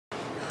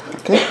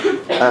Okay,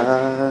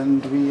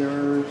 and we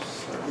are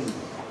starting.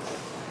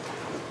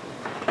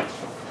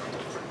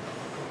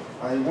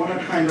 I want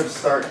to kind of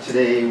start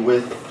today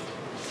with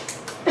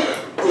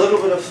a little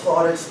bit of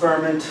thought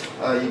experiment.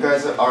 You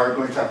guys are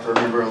going to have to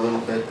remember a little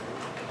bit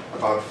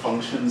about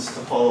functions to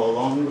follow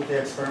along with the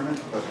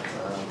experiment, but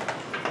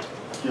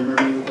humor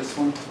me with this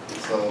one.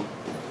 So,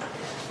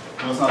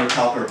 I know it's not a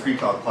calc or a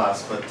pre-calc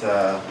class, but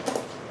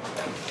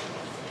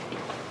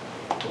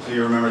hopefully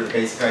you remember the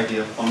basic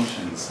idea of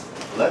functions.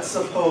 Let's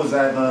suppose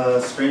I have a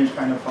strange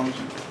kind of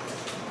function.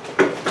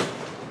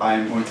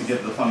 I'm going to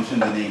give the function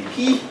the name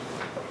p,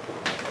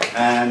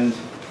 and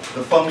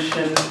the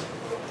function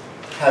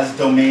has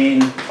domain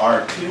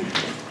R2.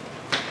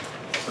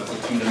 So it's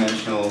a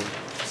two-dimensional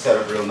set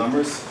of real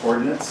numbers,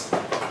 coordinates,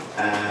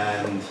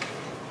 and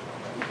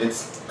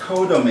its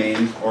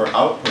codomain or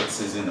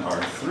outputs is in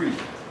R3.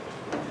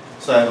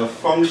 So I have a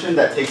function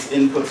that takes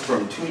inputs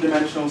from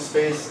two-dimensional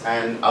space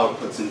and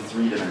outputs in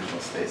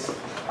three-dimensional space.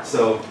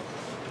 So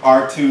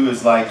R2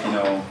 is like, you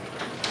know,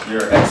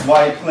 your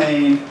xy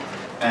plane,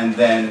 and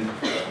then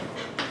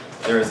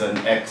there's an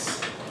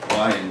x,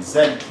 y, and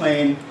z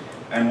plane.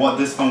 And what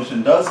this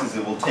function does is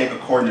it will take a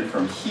coordinate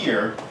from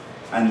here,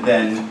 and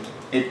then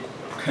it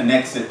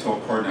connects it to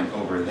a coordinate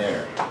over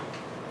there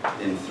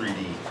in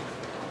 3D.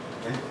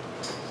 Okay?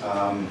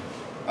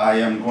 I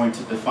am going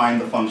to define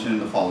the function in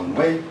the following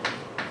way.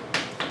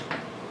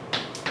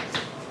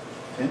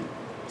 Okay?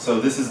 So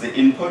this is the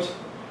input.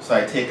 So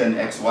I take an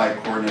xy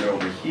coordinate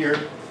over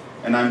here,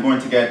 and I'm going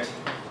to get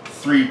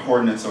 3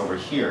 coordinates over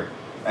here.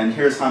 And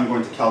here's how I'm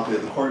going to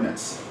calculate the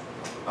coordinates.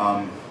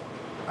 I'm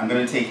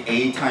going to take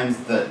a times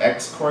the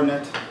x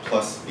coordinate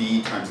plus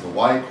b times the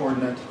y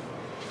coordinate,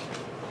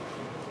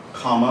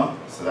 comma,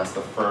 so that's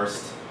the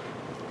first,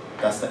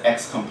 that's the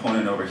x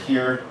component over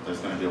here. There's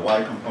going to be a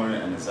y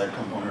component and a z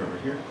component over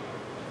here.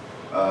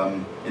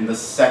 In the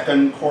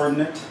second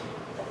coordinate,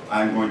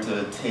 I'm going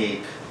to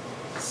take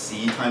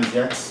c times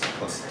the x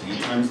plus d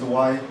times the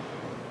y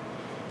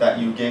that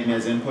you gave me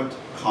as input,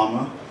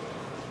 comma,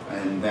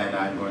 and then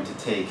I'm going to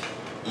take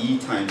e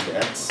times the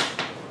x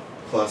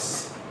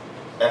plus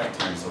f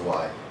times the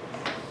y,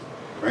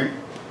 right?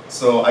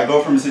 So I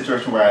go from a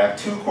situation where I have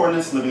 2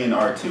 coordinates living in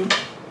R2,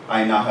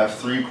 I now have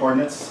 3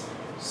 coordinates,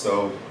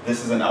 so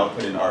this is an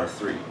output in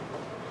R3,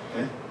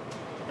 okay?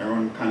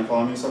 Everyone kind of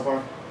follow me so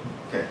far?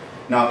 Okay,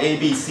 now A,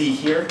 B, C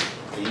here,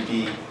 A,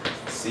 B,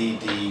 C,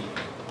 D,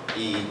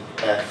 E,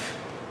 F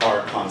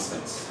are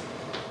constants.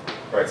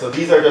 All right, so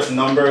these are just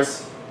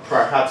numbers,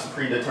 perhaps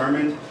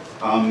predetermined,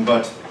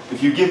 but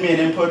if you give me an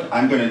input,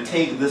 I'm going to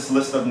take this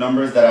list of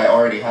numbers that I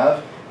already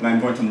have, and I'm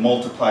going to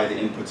multiply the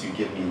inputs you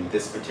give me in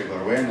this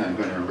particular way, and I'm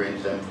going to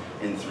arrange them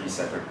in 3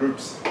 separate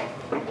groups.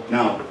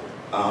 Now,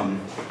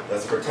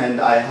 let's pretend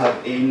I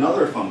have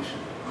another function,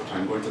 which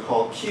I'm going to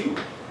call q.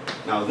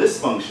 Now this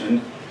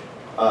function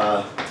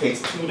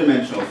takes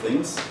 2-dimensional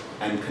things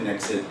and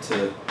connects it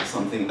to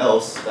something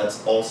else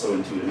that's also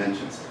in 2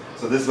 dimensions.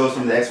 So this goes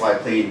from the xy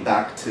plane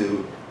back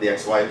to the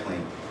xy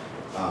plane.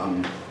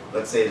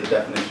 Let's say the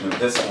definition of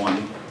this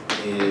one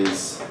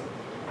is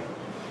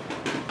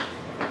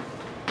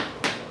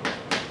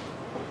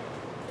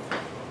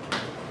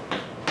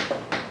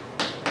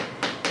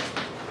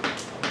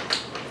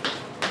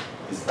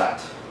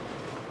that.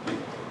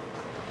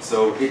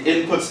 So it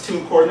inputs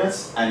 2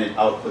 coordinates and it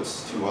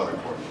outputs 2 other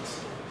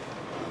coordinates.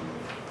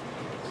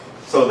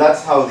 So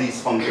that's how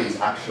these functions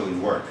actually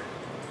work.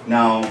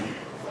 Now,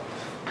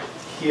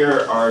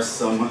 here are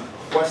some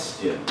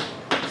questions.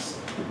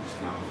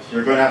 Now,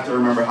 you're going to have to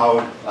remember how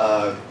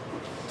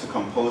to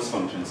compose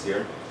functions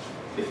here.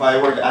 If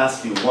I were to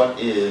ask you what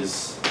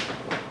is,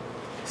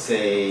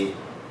 say,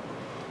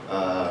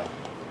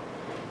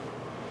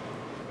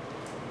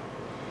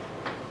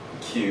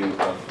 q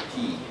of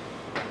p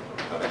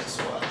of x,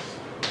 y,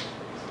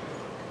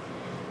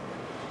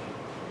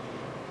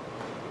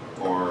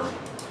 or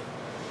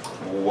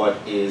what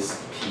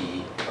is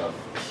p of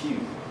q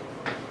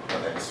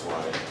of x,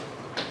 y?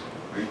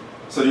 Right?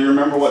 So do you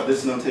remember what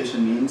this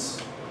notation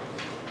means?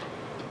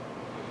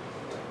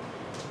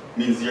 It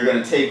means you're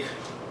going to take,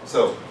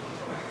 so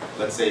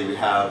let's say we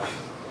have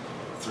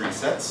 3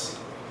 sets.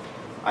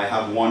 I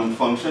have one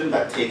function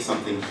that takes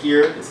something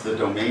here, it's the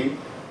domain,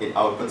 it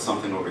outputs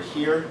something over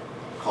here,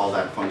 call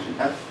that function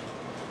f.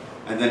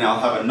 And then I'll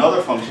have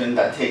another function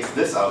that takes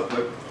this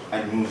output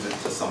and moves it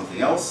to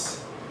something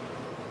else,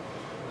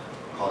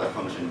 call that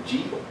function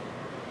g.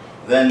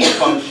 Then the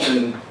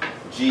function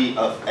g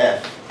of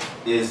f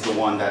is the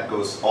one that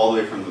goes all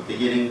the way from the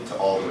beginning to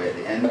all the way at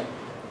the end,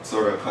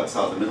 sort of cuts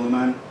out the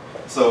middleman.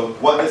 So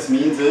what this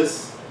means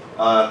is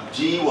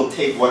g will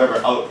take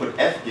whatever output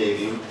f gave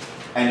you,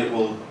 and it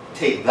will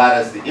take that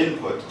as the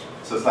input.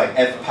 So it's like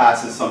f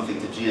passes something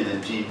to g and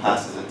then g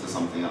passes it to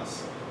something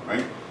else,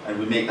 right? And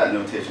we make that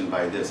notation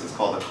by this. It's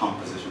called a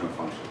composition of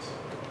functions.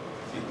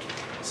 Okay?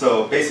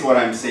 So basically what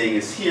I'm saying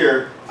is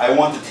here, I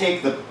want to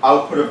take the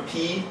output of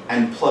p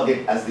and plug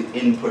it as the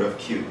input of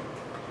q.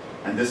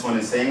 And this one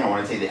is saying I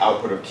want to take the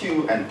output of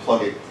q and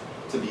plug it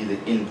to be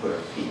the input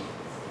of p.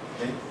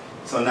 Okay?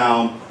 So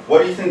now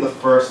What do you think the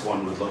first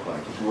one would look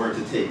like if you were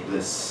to take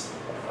this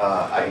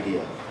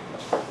idea?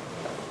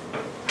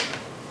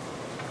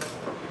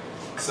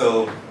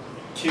 So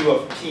Q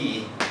of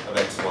P of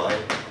xy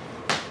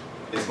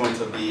is going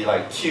to be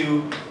like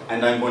Q,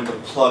 and I'm going to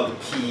plug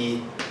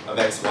P of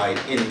xy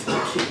into the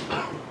Q,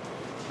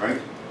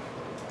 right?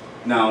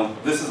 Now,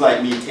 this is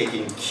like me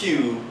taking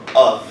Q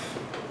of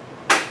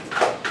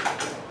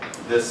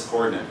this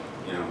coordinate,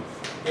 you know,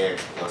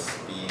 ax plus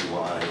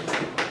by,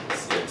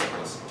 cx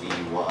plus dy,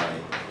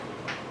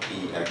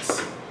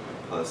 bx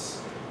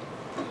plus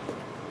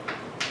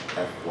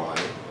fy,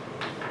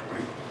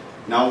 right?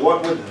 Now,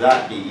 what would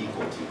that be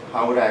equal to?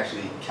 How would I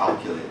actually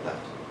calculate that?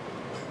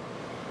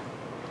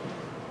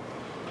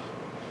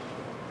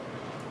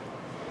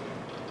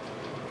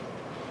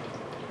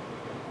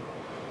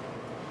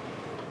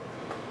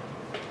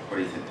 What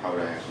do you think? How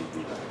would I actually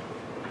do that?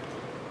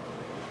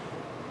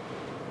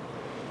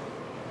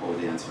 What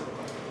would the answer look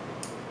like?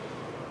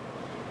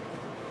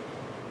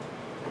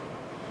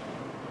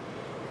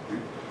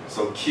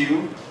 So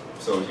Q,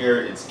 so here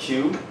it's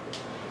Q.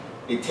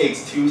 It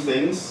takes two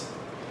things,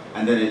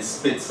 and then it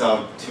spits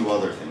out two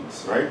other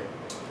things, right?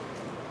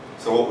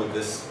 So what would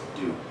this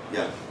do?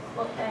 Yeah?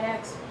 Well,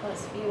 ax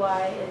plus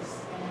by is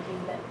going to be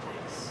the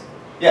x.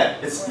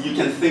 Yeah, you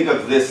can think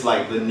of this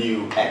like the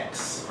new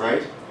x,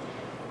 right?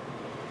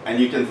 And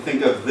you can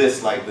think of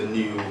this like the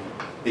new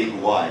big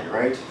Y,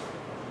 right?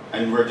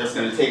 And we're just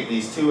going to take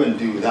these two and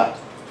do that.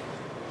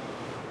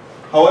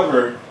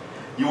 However,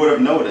 you would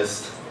have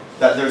noticed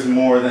that there's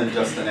more than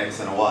just an x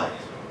and a y.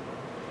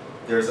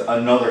 There's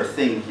another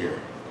thing here,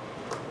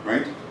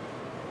 right?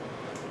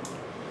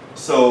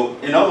 So,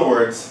 in other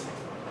words,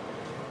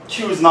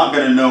 Q is not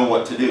going to know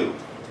what to do.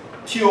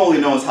 Q only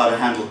knows how to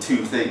handle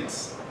two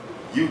things.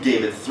 You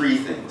gave it three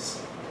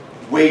things.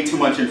 Way too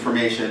much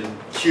information,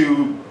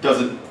 Q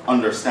doesn't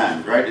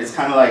understand, right? It's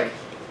kind of like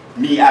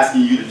me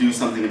asking you to do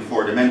something in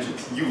 4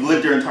 dimensions. You've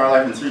lived your entire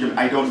life in 3 dimensions.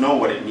 I don't know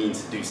what it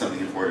means to do something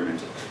in 4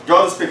 dimensions.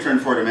 Draw this picture in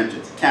 4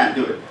 dimensions. Can't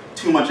do it.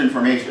 Too much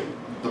information.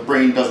 The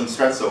brain doesn't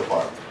stretch so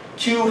far.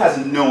 Q has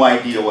no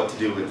idea what to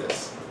do with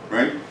this,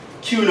 right?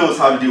 Q knows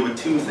how to do with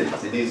two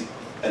things. It needs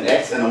an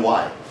x and a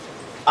y.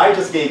 I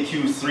just gave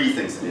Q 3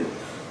 things to do.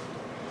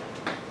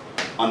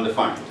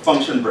 Undefined.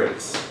 Function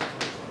breaks.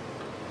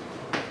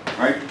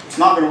 Right? It's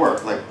not going to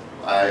work. Like,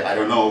 I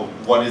don't know,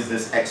 what is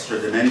this extra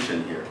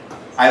dimension here?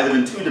 I live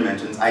in 2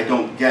 dimensions. I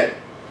don't get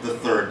the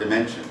 3rd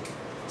dimension.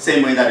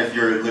 Same way that if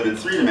you live in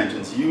 3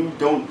 dimensions, you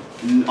don't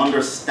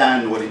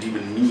understand what it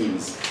even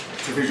means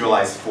to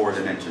visualize 4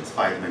 dimensions,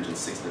 5 dimensions,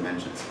 6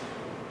 dimensions.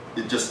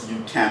 It just,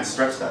 you can't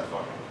stretch that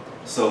far.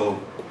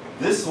 So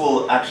this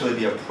will actually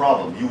be a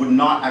problem. You would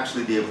not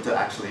actually be able to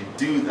actually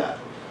do that,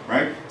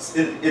 right?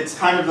 It's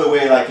kind of the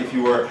way like if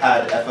you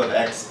had f of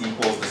x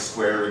equals the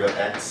square root of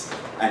x,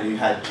 and you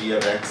had g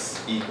of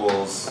x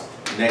equals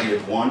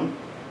 -1.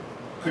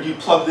 Could you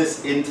plug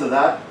this into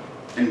that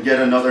and get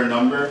another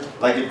number?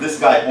 Like if this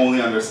guy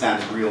only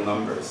understands real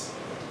numbers,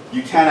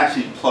 you can't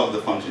actually plug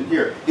the function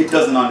here. It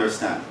doesn't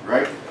understand,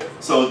 right?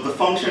 So the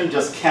function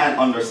just can't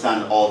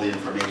understand all the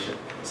information.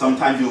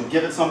 Sometimes you'll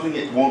give it something,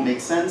 it won't make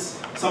sense.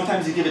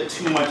 Sometimes you give it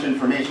too much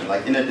information,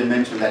 like in a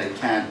dimension that it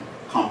can't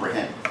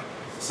comprehend.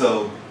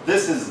 So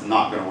this is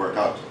not going to work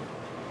out.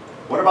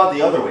 What about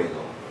the other way though?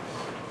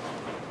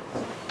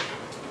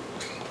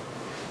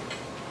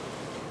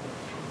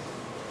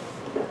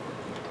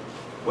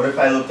 What if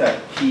I looked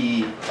at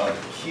P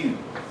of Q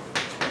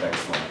of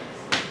xy?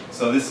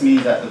 So this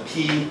means that the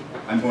P,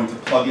 I'm going to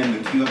plug in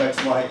the Q of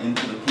xy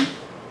into the P.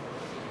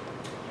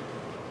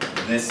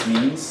 This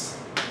means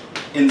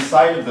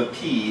inside of the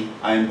P,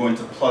 I am going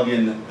to plug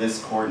in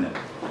this coordinate,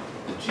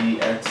 the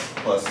gx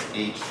plus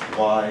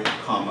hy,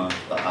 comma,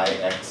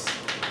 the ix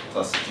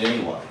plus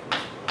jy.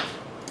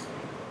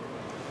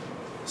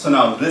 So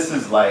now this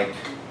is like,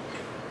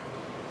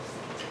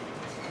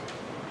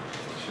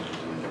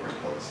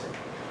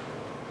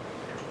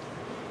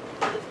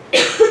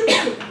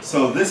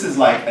 so this is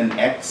like an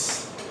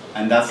x,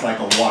 and that's like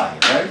a y,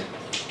 right?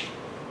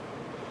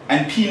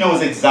 And P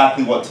knows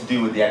exactly what to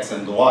do with the x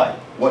and the y.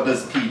 What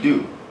does P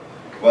do?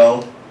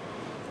 Well,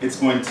 it's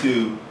going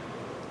to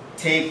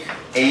take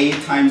a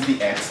times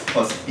the x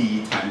plus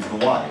b times the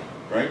y,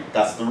 right?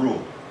 That's the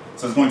rule.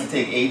 So it's going to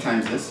take a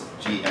times this,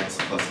 gx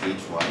plus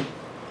hy,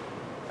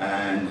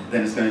 and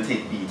then it's going to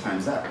take b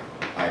times that,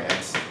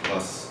 ix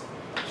plus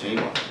jy.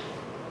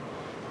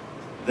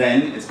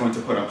 Then it's going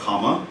to put a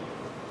comma,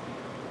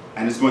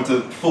 and it's going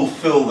to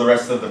fulfill the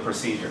rest of the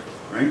procedure,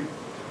 right?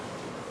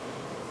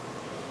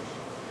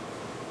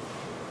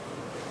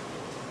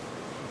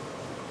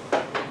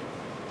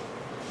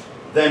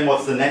 Then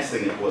what's the next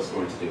thing it was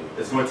going to do?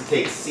 It's going to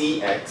take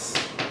cx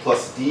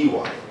plus dy,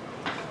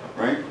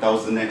 right? That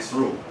was the next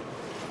rule.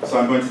 So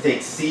I'm going to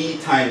take c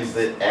times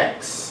the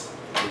x,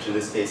 which in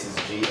this case is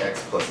gx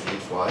plus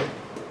hy.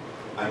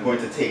 I'm going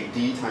to take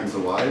d times the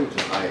y, which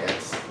is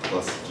ix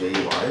plus jy,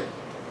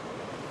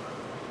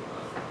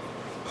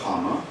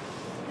 comma.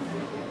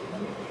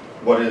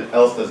 What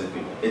else does it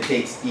do? It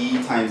takes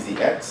e times the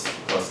x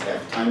plus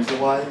f times the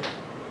y.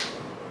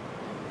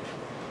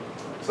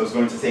 So it's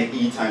going to take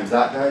E times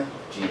that guy,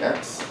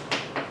 Gx,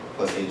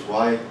 plus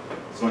Hy.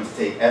 It's going to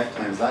take F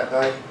times that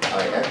guy,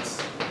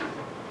 Ix,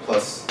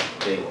 plus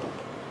Jy.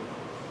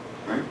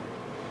 Right?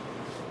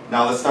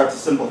 Now let's start to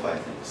simplify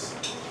things.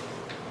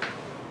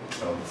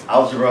 So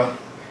algebra,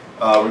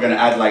 we're going to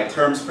add like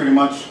terms pretty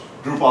much.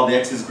 Group all the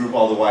x's, group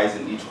all the y's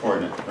in each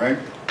coordinate, right?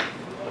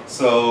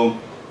 So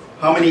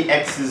how many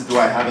x's do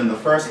I have in the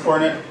first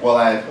coordinate? Well,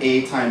 I have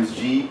a times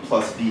g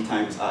plus b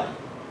times I.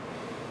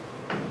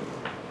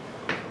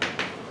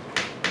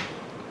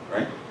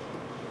 Right?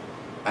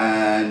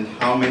 And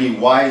how many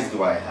y's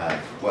do I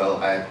have? Well,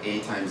 I have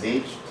a times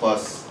h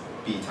plus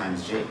b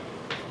times j.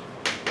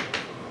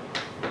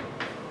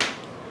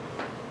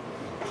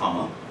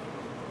 Comma.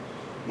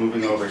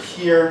 Moving over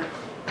here,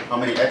 how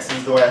many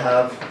x's do I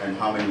have and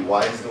how many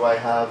y's do I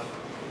have?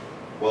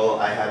 Well,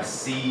 I have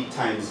c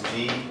times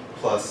g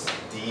plus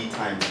d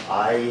times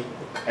I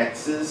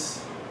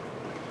x's.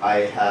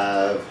 I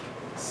have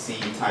c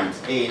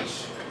times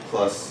h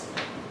plus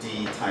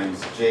d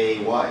times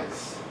j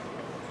y's.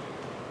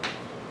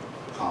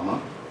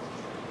 Comma.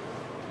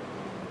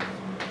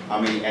 How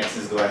many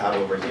x's do I have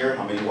over here?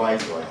 How many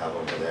y's do I have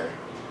over there?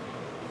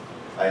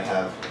 I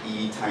have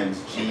e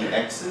times g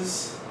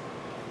x's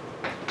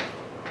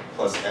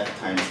plus f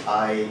times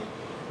I.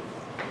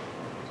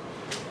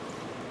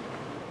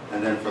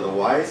 And then for the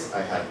y's,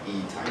 I have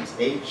e times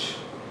h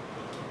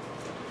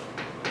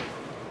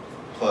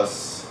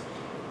plus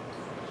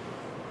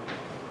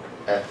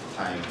f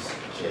times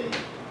j.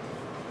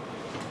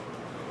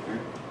 Okay.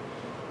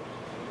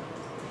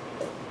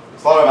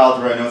 It's a lot of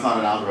algebra. I know it's not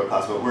an algebra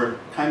class, but we're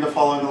kind of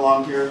following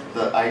along here,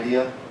 the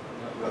idea.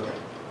 Okay.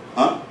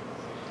 Huh?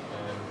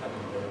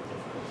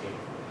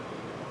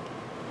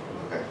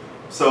 Okay.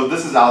 So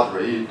this is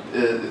algebra.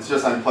 It's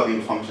just I'm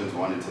plugging functions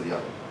one into the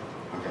other.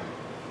 Okay.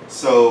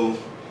 So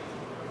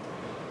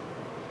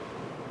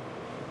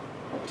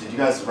did you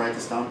guys write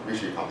this down? Make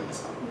sure you copy this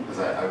down because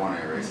I want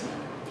to erase it. I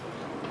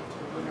don't want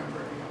to remember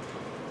it.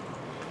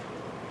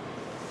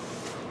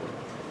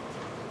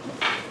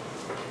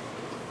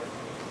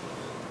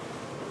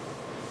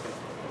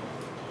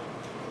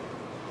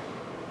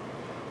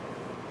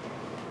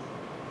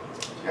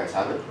 You guys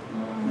have it?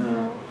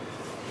 No.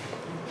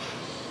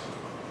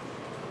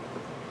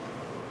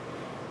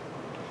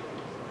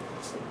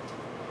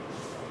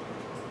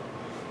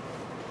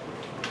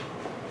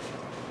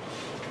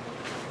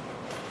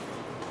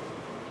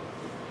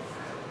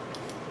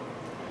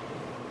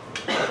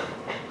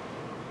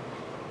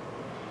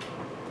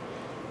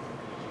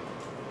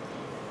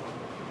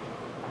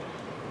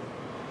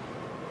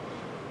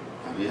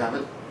 Do you have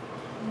it?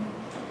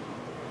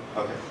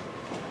 Okay.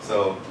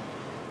 So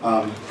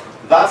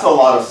that's a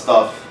lot of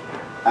stuff,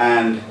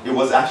 and it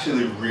was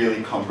actually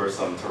really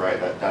cumbersome to write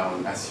that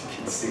down, as you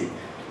can see.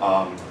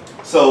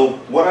 So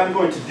what I'm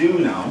going to do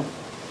now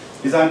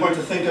is I'm going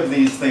to think of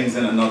these things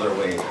in another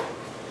way.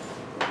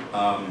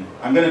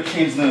 I'm going to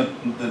change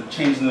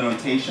the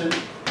notation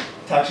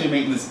to actually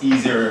make this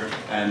easier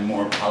and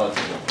more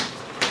palatable.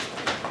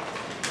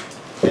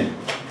 Okay.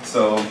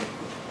 So,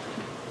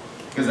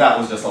 because that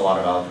was just a lot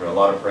of algebra, a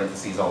lot of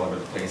parentheses all over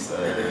the place,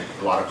 a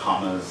lot of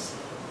commas.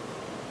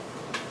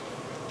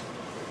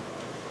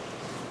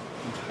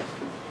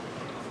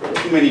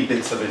 Too many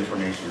bits of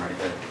information right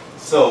there.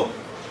 So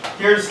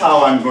here's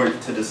how I'm going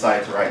to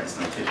decide to write this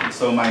notation.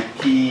 So my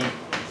p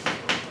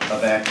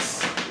of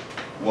x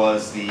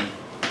was the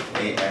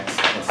ax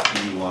plus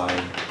by,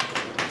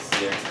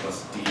 cx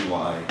plus dy,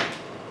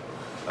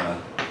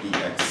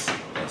 ex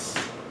plus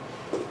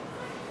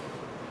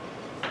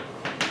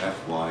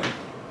fy.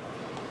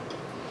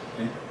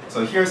 Okay.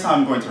 So here's how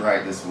I'm going to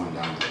write this one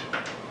down.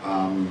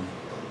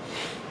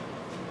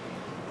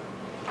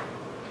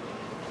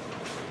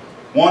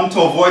 One,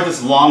 to avoid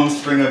this long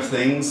string of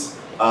things,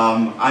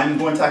 I'm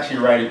going to actually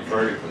write it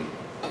vertically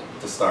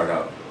to start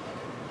out.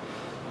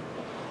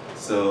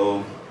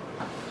 So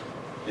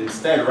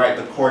instead, write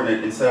the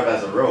coordinate, instead of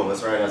as a row,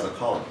 let's write it as a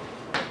column.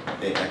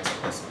 Ax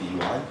plus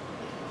by,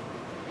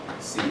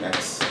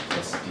 cx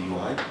plus dy,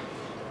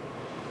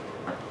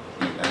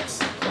 ex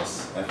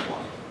plus fy.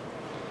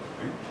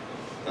 Okay?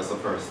 That's the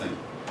first thing.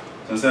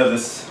 So instead of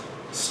this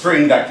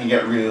string that can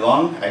get really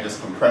long, I just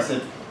compress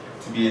it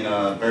to be in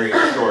a very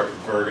short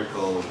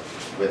vertical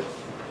width.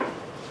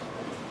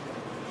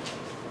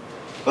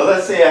 But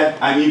let's say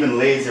I'm even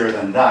lazier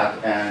than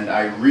that, and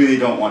I really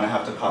don't want to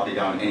have to copy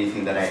down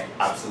anything that I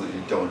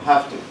absolutely don't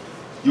have to.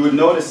 You would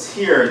notice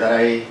here that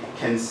I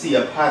can see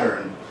a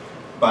pattern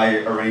by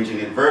arranging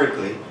it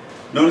vertically.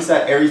 Notice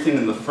that everything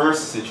in the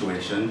first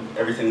situation,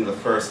 everything in the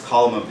first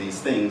column of these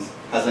things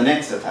has an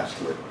x attached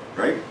to it,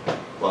 right?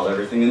 While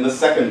everything in the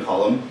second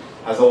column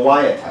has a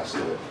y attached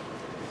to it.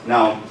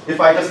 Now,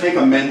 if I just make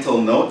a mental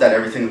note that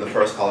everything in the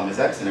first column is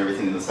x and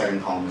everything in the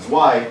second column is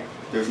y,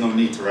 there's no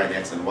need to write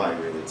x and y,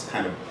 really. It's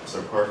kind of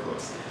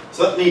superfluous.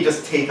 So let me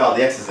just take out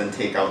the x's and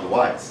take out the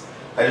y's.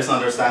 I just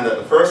understand that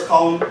the first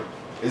column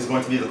is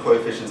going to be the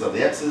coefficients of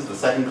the x's, the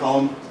second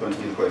column is going to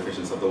be the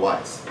coefficients of the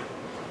y's.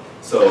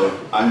 So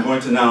I'm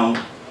going to now,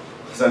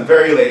 because I'm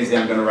very lazy,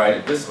 I'm going to write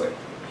it this way.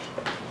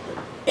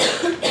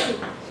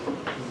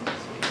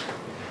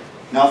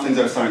 Now things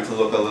are starting to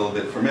look a little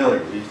bit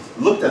familiar. We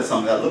looked at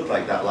something that looked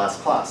like that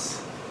last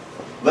class.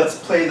 Let's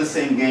play the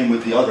same game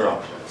with the other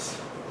objects.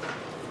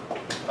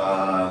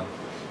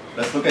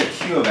 Let's look at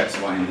q of x,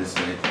 y in this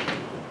way.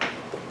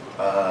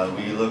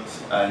 We looked,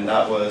 and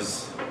that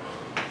was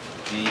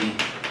the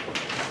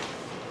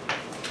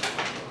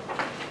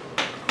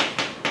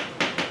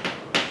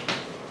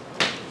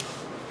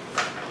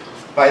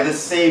by the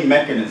same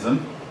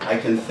mechanism, I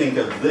can think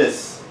of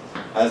this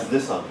as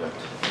this object.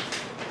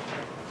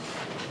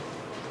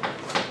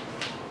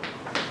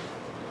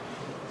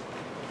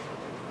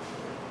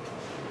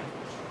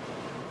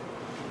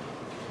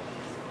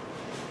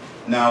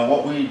 Now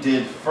what we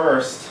did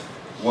first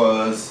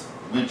was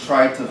we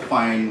tried to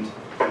find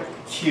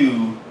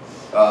q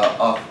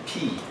of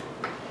p.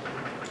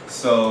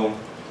 So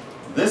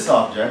this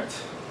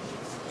object,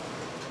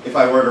 if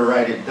I were to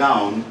write it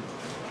down,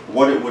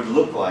 what it would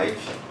look like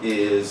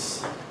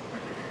is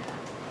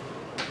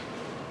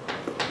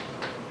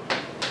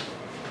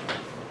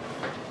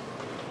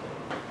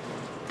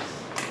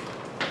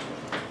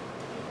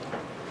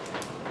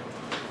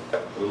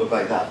it would look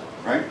like that,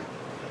 right?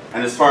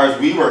 And as far as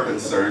we were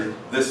concerned,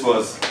 this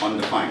was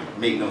undefined,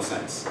 made no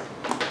sense.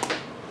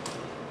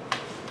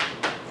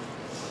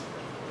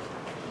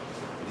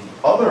 The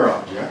other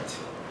object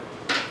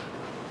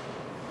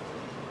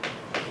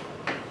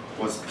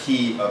was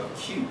p of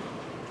q.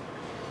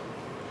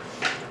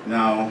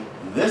 Now,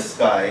 this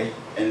guy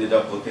ended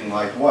up looking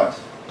like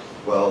what?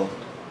 Well,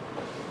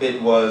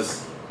 it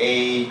was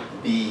A,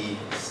 B,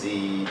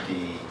 C,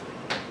 D,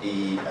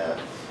 E, F,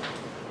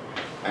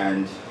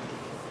 and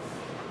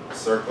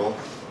circle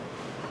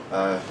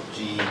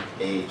G,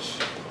 H,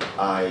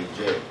 I,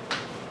 J,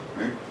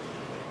 right?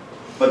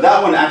 But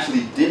that one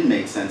actually did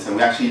make sense, and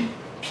we actually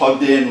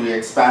plugged in, we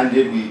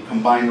expanded, we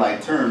combined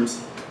like terms,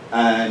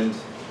 and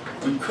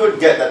we could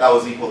get that that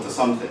was equal to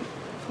something.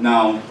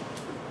 Now,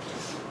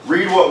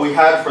 read what we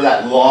had for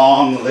that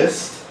long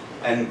list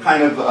and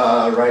kind of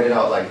write it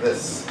out like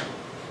this,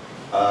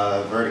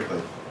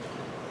 vertically.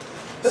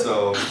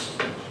 So,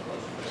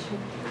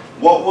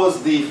 what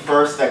was the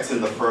first x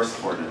in the first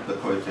coordinate, the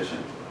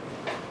coefficient?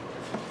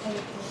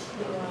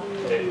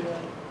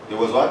 It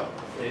was what?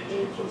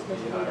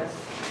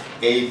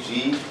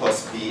 AG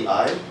plus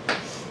BI.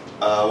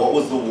 What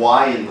was the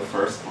y in the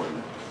first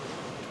coordinate?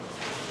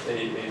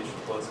 AH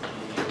plus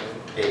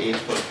BJ. AH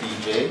plus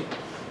BJ.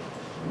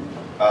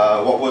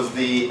 What was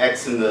the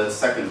x in the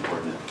second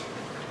coordinate?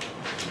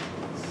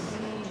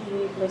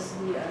 CG plus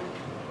BI.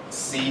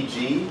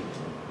 CG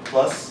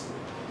plus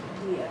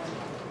BI.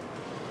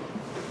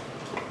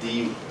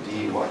 D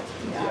what?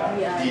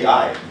 BI.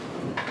 DI.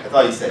 I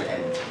thought you said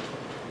n.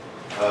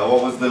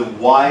 What was the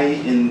y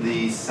in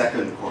the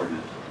second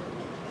coordinate?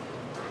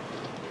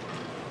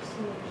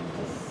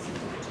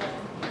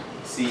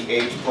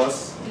 CH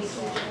plus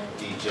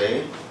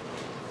DJ.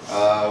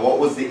 What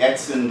was the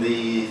x in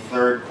the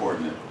third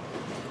coordinate?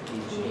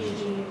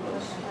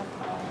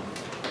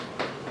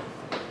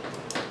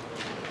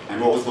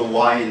 And what was the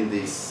y in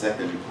the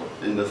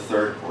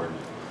third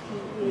coordinate?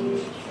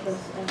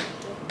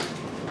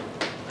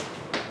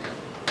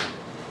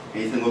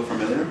 Anything look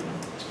familiar?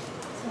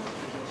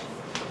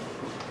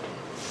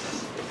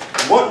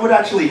 What would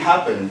actually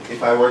happen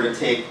if I were to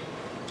take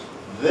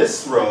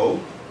this row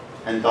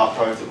and dot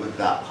product it with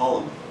that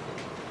column?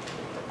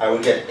 I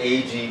would get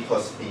AG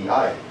plus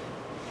BI.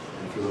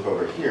 And if you look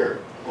over here,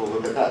 well,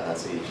 look at that,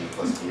 that's AG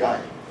plus BI.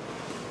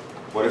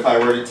 What if I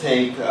were to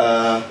take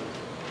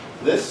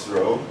this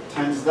row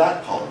times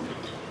that column?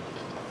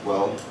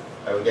 Well,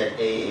 I would get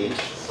AH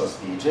plus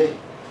BJ.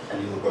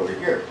 And you look over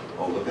here,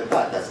 oh, look at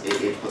that, that's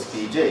AH plus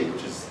BJ,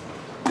 which is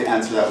the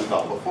answer that we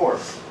got before.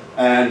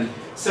 And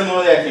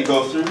similarly, I could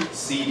go through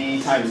CD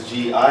times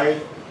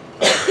GI,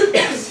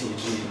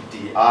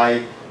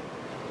 CGDI,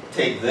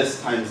 take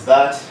this times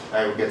that,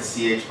 I would get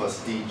CH plus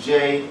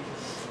DJ,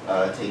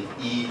 take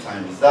E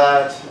times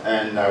that,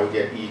 and I would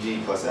get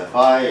EG plus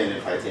FI, and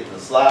if I take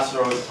this last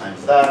row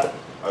times that,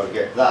 I would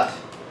get that.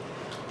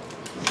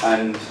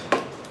 And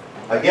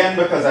again,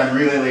 because I'm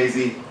really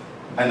lazy,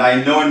 and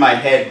I know in my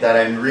head that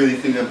I'm really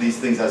thinking of these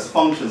things as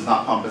functions,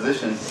 not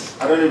compositions,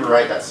 I don't even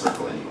write that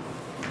circle anymore.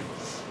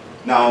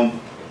 Now,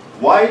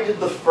 why did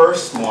the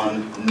first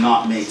one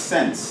not make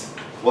sense?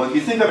 Well, if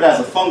you think of it as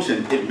a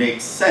function, it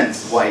makes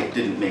sense why it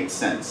didn't make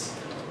sense.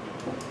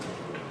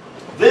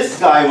 This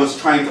guy was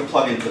trying to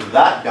plug into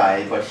that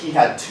guy, but he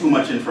had too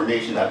much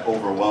information that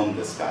overwhelmed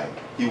this guy.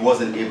 He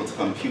wasn't able to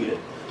compute it.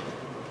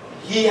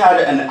 He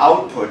had an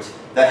output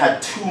that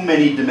had too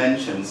many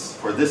dimensions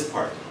for this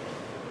part.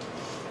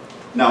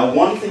 Now,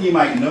 one thing you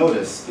might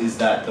notice is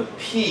that the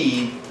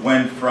P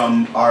went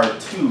from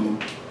R2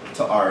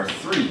 to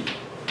R3.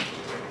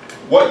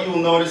 What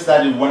you'll notice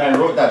that when I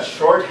wrote that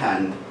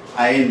shorthand,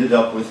 I ended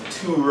up with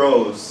 3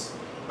 rows,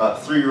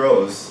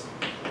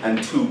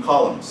 and 2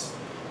 columns.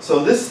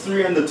 So this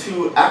 3 and the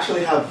 2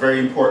 actually have very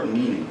important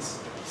meanings.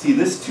 See,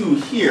 this 2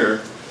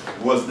 here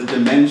was the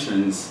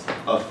dimensions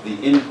of the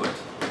input.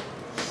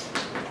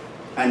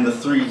 And the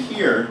 3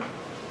 here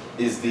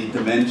is the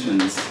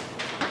dimensions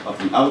of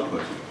the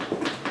output.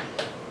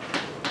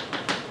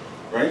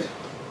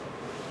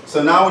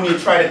 So now when you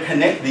try to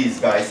connect these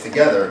guys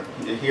together,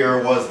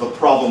 here was the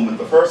problem with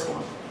the first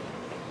one.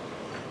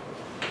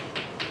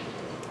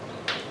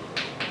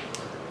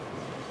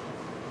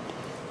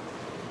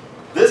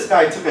 This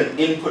guy took an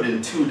input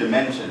in 2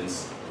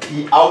 dimensions,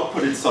 he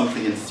outputted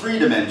something in 3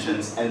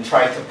 dimensions and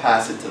tried to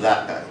pass it to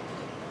that guy.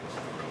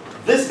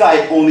 This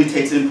guy only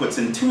takes inputs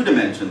in 2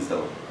 dimensions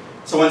though.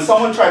 So when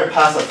someone tried to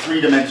pass a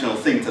 3-dimensional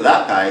thing to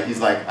that guy,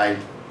 he's like,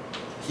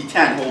 he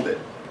can't hold it.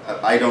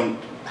 I don't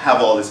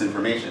have all this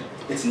information.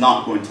 It's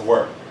not going to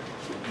work.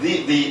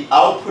 The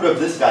output of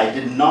this guy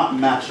did not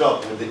match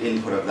up with the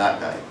input of that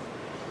guy.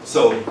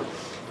 So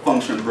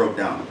function broke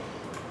down.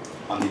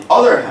 On the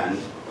other hand,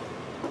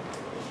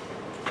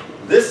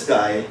 this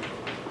guy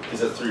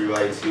is a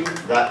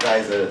 3x2, that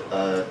guy's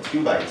a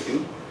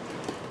 2x2.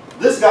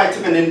 This guy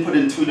took an input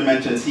in 2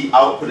 dimensions, he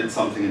outputted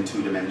something in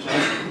 2 dimensions,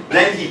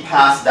 then he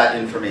passed that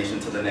information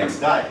to the next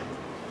guy.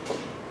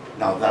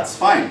 Now that's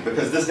fine,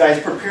 because this guy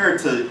is prepared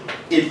to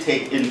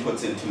take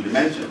inputs in 2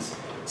 dimensions.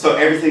 So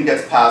everything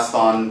gets passed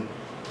on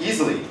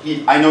easily.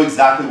 I know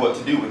exactly what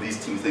to do with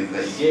these 2 things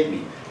that he gave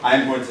me.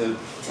 I'm going to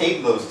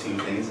take those 2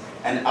 things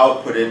and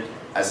output it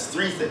as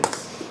 3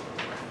 things.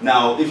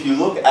 Now if you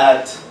look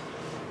at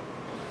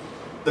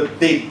the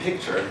big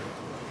picture,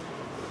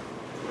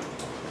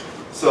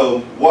 so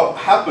what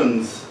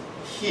happens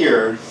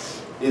here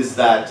is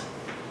that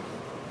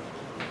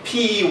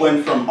P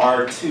went from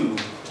R2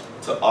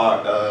 to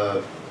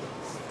R,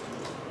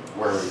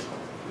 where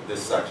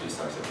this actually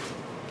starts at.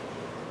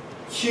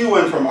 Q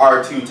went from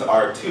R2 to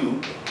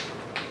R2.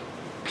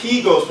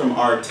 P goes from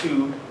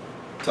R2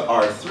 to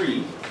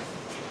R3.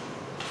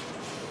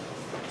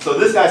 So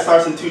this guy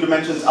starts in 2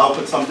 dimensions,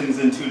 outputs something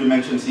in 2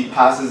 dimensions, he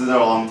passes it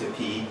along to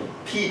P.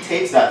 P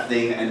takes that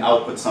thing and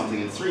outputs something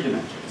in 3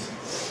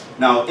 dimensions.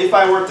 Now, if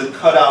I were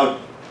to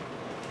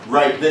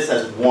write this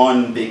as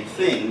one big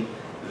thing,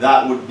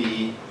 that would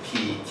be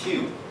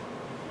PQ.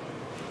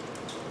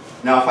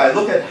 Now, if I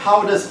look at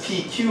how does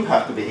PQ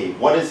have to behave,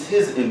 what is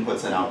his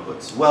inputs and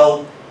outputs?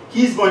 Well,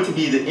 he's going to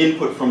be the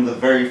input from the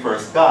very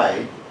first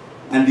guy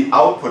and the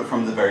output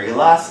from the very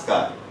last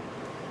guy.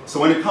 So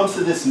when it comes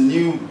to this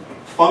new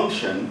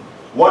function,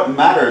 what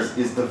matters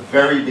is the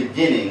very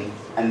beginning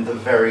and the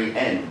very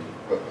end.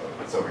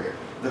 It's over here.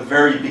 The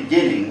very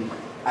beginning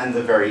and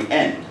the very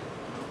end.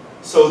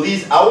 So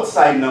these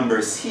outside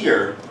numbers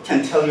here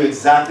can tell you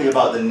exactly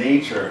about the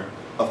nature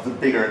of the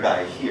bigger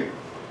guy here.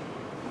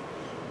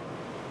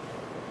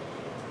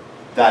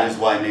 That is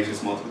why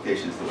matrix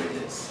multiplication is the way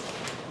it is.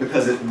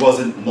 Because it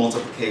wasn't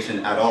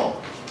multiplication at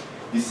all.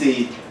 You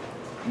see,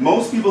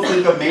 most people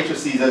think of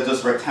matrices as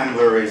just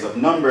rectangular arrays of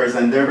numbers,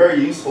 and they're very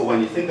useful when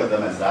you think of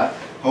them as that.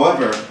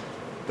 However,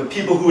 the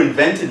people who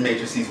invented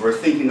matrices were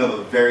thinking of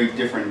a very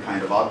different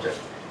kind of object.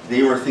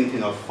 They were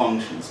thinking of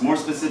functions, more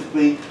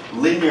specifically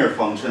linear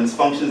functions,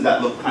 functions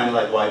that look kind of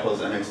like y equals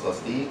mx plus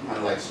b, kind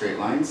of like straight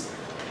lines,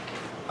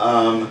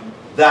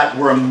 that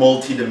were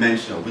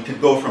multi-dimensional. We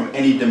could go from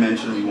any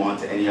dimension we want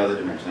to any other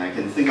dimension. I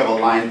can think of a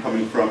line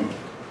coming from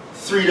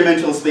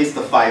 3-dimensional space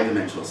to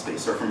 5-dimensional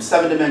space, or from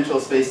 7-dimensional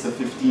space to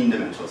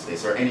 15-dimensional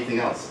space, or anything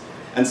else.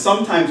 And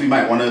sometimes we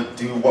might want to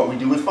do what we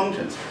do with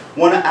functions.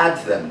 We want to add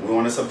to them, we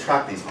want to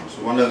subtract these functions,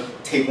 we want to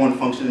take one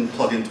function and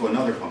plug into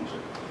another function.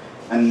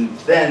 And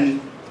then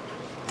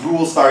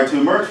rules started to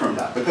emerge from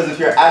that. Because if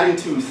you're adding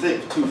two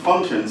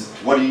functions,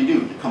 what do?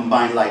 You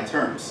combine like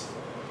terms,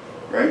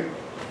 right?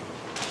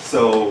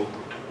 So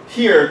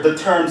here, the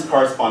terms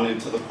corresponding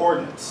to the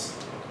coordinates.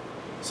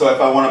 So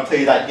if I want to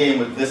play that game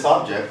with this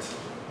object,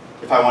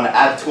 if I want to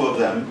add 2 of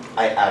them,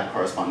 I add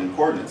corresponding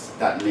coordinates.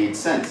 That made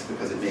sense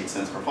because it makes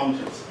sense for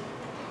functions.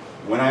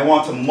 When I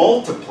want to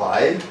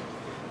multiply,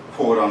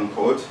 quote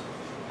unquote,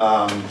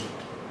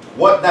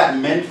 what that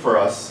meant for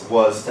us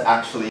was to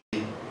actually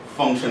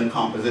function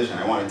composition.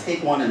 I want to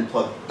take one and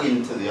plug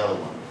into the other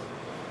one.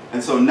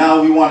 And so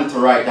now we wanted to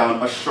write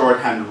down a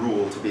shorthand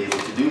rule to be able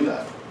to do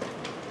that.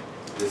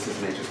 This is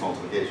matrix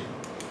multiplication,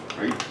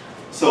 right?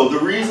 So the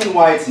reason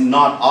why it's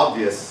not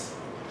obvious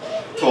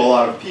to a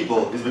lot of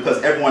people is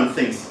because everyone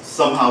thinks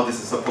somehow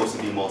this is supposed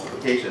to be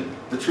multiplication.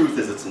 The truth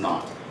is it's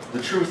not.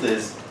 The truth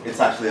is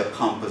it's actually a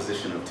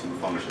composition of 2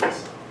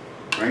 functions,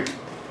 right?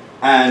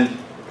 And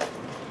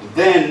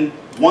then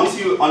once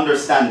you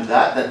understand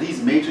that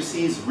these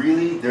matrices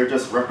really, they're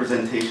just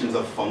representations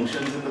of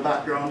functions in the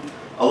background,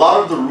 a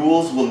lot of the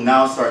rules will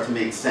now start to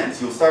make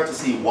sense. You'll start to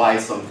see why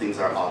some things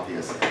are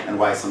obvious and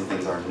why some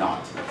things are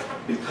not.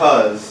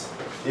 Because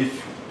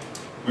if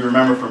we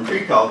remember from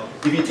pre-calc,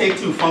 if you take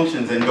 2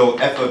 functions and go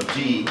f of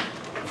g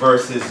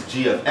versus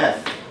g of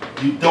f,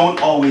 you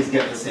don't always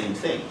get the same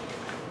thing.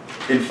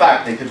 In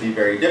fact, they could be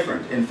very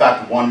different. In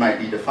fact, one might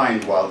be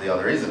defined while the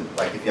other isn't,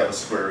 like if you have a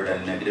square root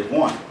and a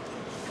 -1,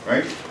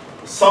 right?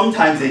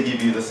 Sometimes they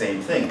give you the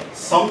same thing.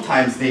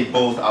 Sometimes they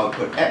both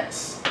output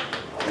x.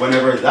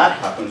 Whenever that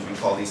happens, we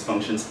call these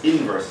functions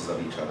inverses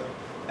of each other.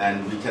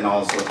 And we can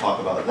also talk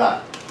about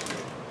that.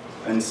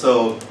 And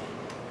so,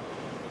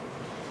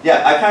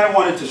 yeah, I kind of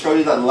wanted to show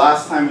you that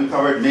last time we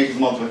covered matrix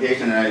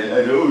multiplication, and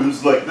I know it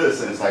was like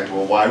this, and it's like,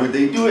 well, why would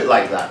they do it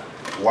like that?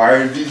 why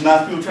are these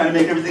math people trying to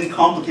make everything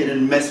complicated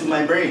and mess with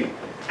my brain?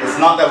 It's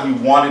not that we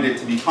wanted it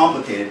to be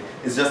complicated,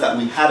 it's just that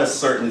we had a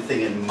certain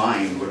thing in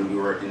mind when we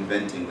were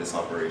inventing this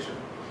operation,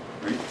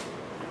 right?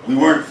 We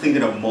weren't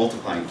thinking of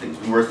multiplying things,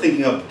 we were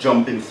thinking of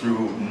jumping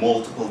through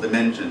multiple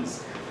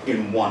dimensions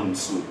in one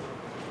swoop.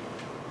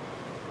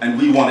 And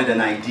we wanted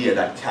an idea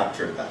that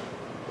captured that.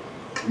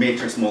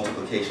 Matrix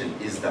multiplication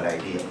is that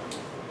idea.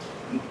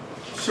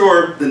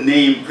 Sure, the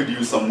name could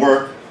use some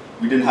work.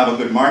 We didn't have a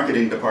good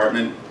marketing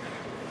department,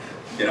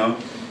 you know?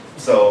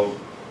 So,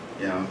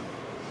 you know,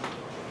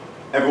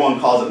 everyone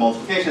calls it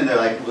multiplication. They're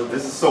like, well,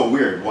 this is so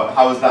weird.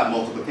 How is that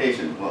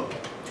multiplication? Well,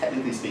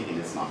 technically speaking,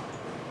 it's not.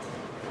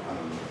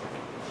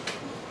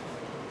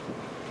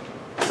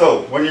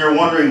 So, when you're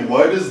wondering,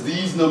 why does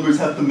these numbers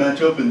have to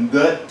match up and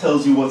that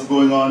tells you what's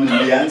going on in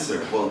the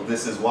answer? Well,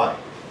 this is why.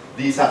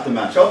 These have to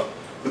match up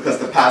because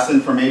to pass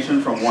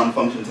information from one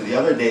function to the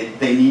other,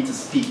 they need to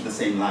speak the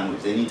same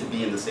language. They need to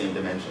be in the same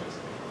dimensions.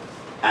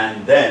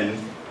 And then,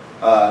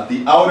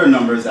 the outer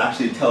numbers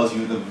actually tells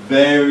you the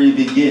very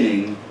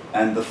beginning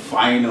and the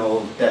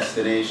final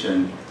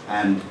destination.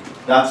 And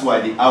that's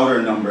why the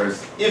outer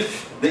numbers,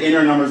 if the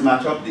inner numbers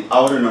match up, the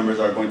outer numbers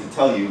are going to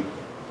tell you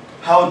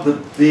how the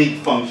big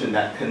function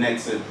that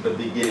connects it, the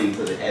beginning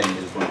to the end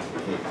is going to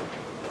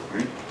behave.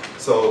 Right?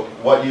 So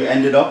what you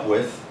ended up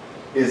with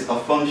is a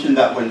function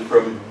that went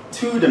from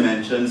 2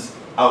 dimensions,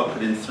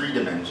 output in 3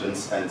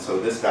 dimensions, and so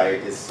this guy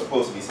is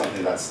supposed to be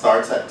something that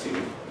starts at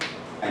 2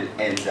 and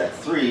ends at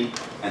 3,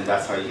 and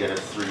that's how you get a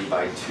 3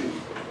 by 2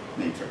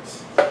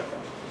 matrix.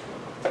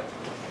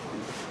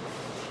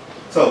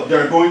 So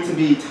there are going to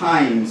be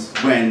times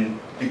when,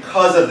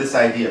 because of this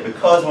idea,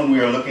 because when we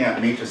are looking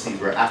at matrices,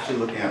 we're actually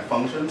looking at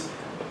functions,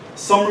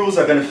 some rules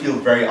are going to feel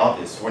very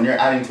obvious. When you're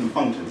adding 2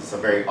 functions, it's a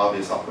very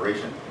obvious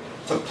operation.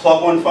 To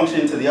plug one function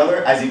into the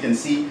other, as you can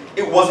see,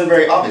 it wasn't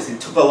very obvious.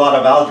 It took a lot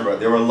of algebra.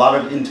 There were a lot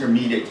of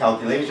intermediate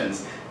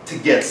calculations to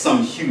get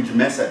some huge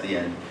mess at the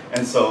end.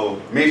 And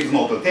so matrix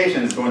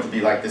multiplication is going to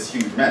be like this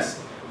huge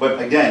mess.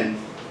 But again,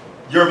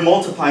 you're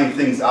multiplying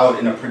things out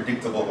in a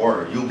predictable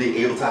order. You'll be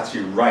able to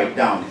actually write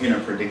down in a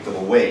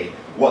predictable way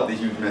what the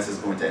huge mess is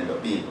going to end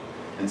up being.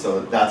 And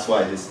so that's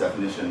why this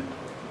definition,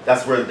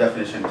 that's where the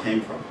definition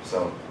came from.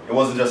 So it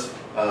wasn't just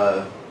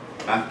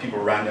math people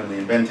randomly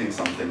inventing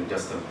something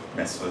just to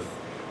mess with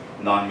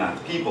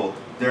non-math people.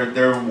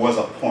 There was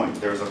a point,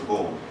 there's a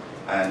goal.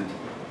 And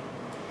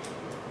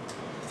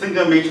thinking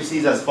of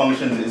matrices as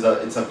functions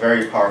it's a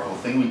very powerful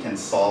thing. We can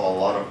solve a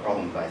lot of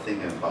problems by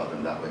thinking about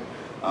them that way.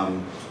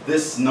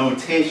 This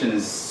notation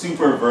is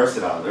super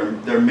versatile.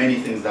 There are many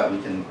things that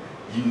we can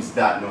use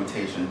that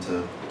notation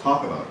to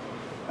talk about.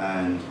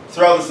 And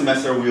throughout the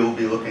semester, we'll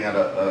be looking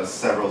at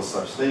several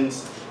such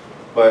things.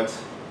 But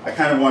I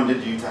kind of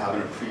wanted you to have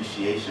an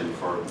appreciation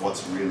for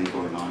what's really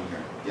going on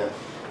here. Yeah?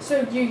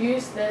 So you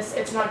use this,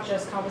 it's not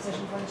just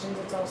composition functions,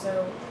 it's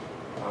also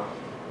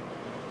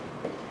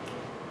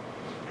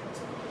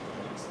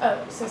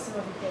system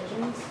of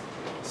equations.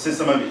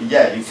 System of,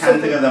 yeah, you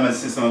can think of them as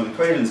system of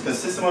equations, because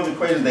system of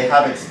equations, they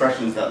have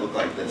expressions that look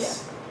like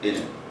this in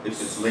it, if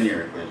it's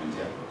linear equations,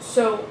 yeah.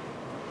 So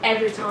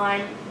every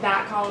time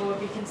that column would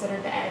be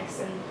considered the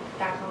x and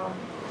that column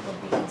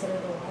would be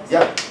considered the y?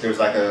 Yeah, there's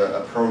like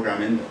a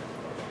program in there.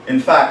 In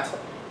fact,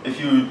 if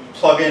you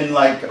plug in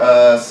like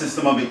a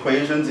system of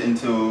equations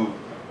into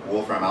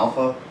Wolfram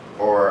Alpha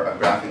or a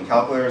graphing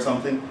calculator or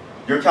something,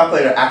 your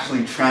calculator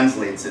actually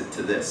translates it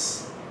to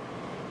this.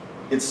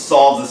 It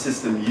solves the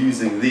system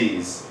using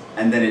these,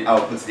 and then it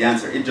outputs the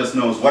answer. It just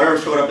knows whatever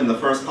showed up in the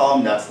first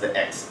column, that's the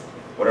x.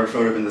 Whatever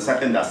showed up in the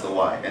second, that's the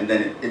y. And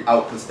then it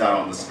outputs that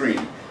on the screen.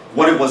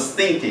 What it was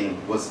thinking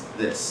was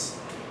this.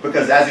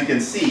 Because as you can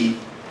see,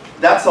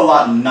 that's a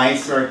lot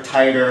nicer,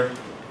 tighter.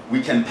 We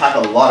can pack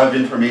a lot of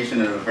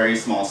information in a very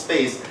small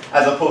space,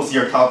 as opposed to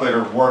your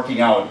calculator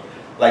working out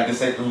like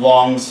this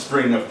long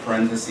string of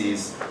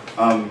parentheses.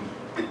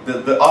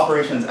 The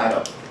operations add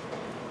up.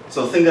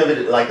 So think of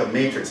it like a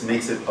matrix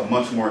makes it a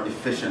much more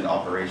efficient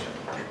operation.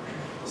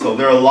 So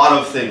there are a lot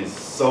of things,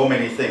 so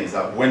many things,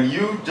 that when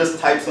you just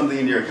type something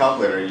into your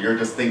calculator, you're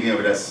just thinking of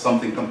it as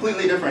something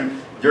completely different.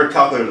 Your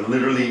calculator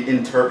literally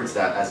interprets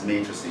that as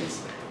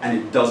matrices, and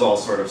it does all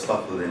sort of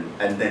stuff with it,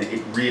 and then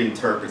it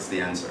reinterprets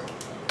the answer.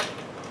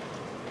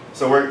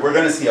 So we're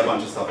going to see a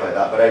bunch of stuff like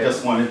that, but I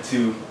just wanted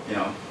to, you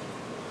know,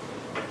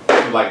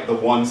 like the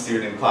one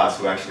student in class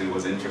who actually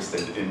was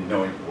interested in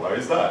knowing, why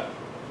is that?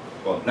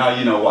 Well, now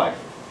you know why.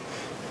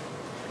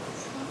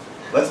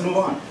 Let's move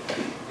on.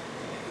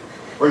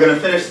 We're going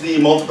to finish the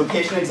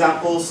multiplication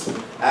examples,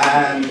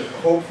 and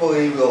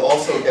hopefully we'll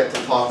also get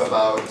to talk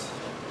about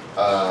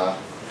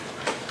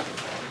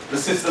the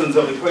systems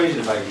of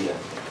equations idea.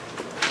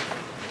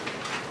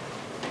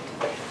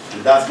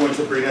 And that's going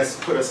to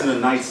put us in a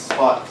nice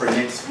spot for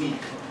next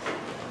week.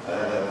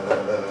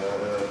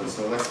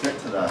 So let's get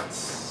to that.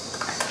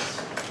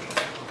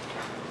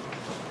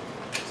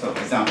 So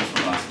examples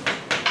from last week.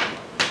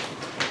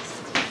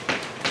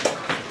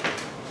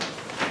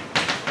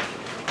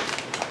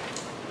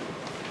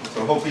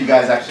 So hopefully you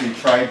guys actually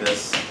tried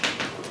this.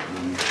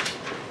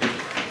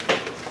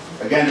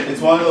 Again,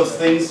 it's one of those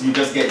things you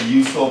just get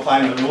used to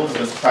applying the rules,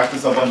 just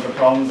practice a bunch of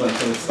problems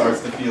until it starts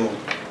to feel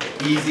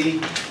easy.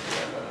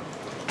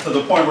 To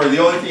the point where the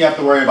only thing you have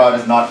to worry about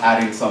is not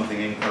adding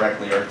something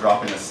incorrectly or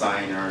dropping a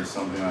sign or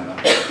something like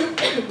that.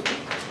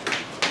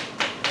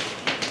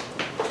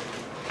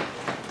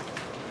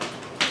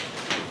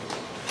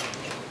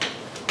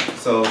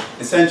 So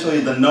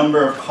essentially the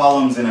number of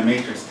columns in a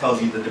matrix tells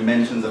you the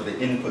dimensions of the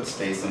input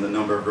space, and the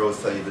number of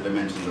rows tell you the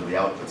dimensions of the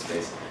output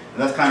space.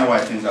 And that's kind of why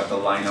things have to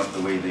line up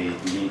the way they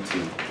need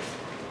to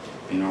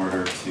in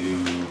order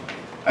to,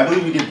 I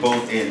believe we did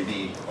both A and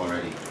B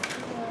already.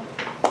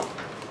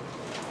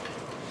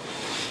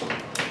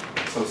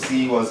 So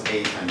C was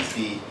A times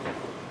B,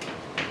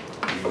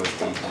 B was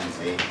D times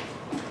A.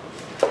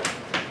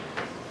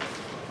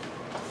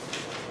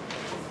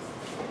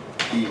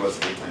 B was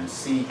A times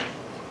C,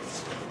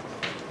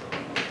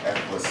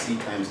 F was C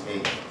times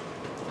A,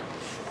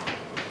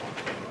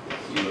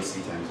 E was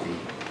C times D,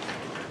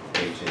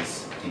 H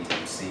is D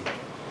times C.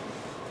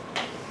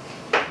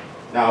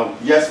 Now,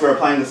 yes, we're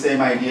applying the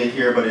same idea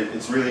here, but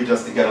it's really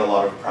just to get a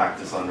lot of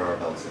practice under our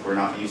belts. If we're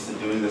not used to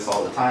doing this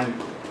all the time,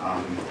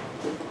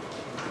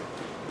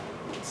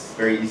 it's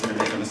very easy to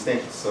make a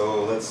mistake.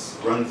 So let's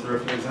run through a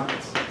few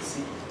examples. Let's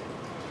see.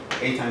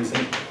 A times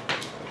A.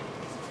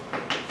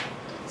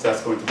 So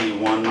that's going to be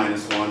 1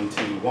 minus 1,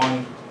 2,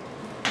 1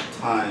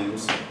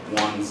 times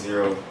 1,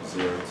 0,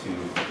 0, 2,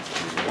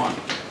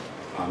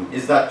 1.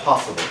 Is that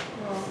possible?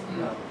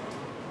 No.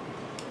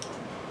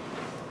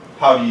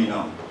 How do you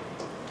know?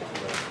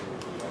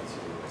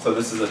 So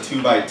this is a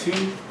 2 by 2,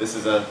 this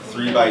is a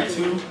 3 by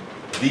 2.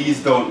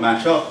 These don't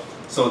match up,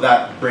 so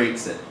that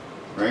breaks it,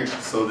 right?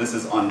 So this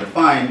is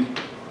undefined,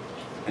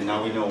 and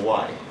now we know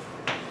why.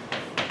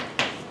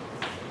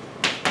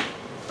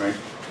 Right?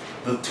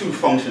 The two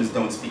functions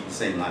don't speak the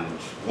same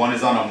language. One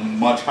is on a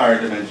much higher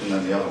dimension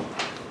than the other one.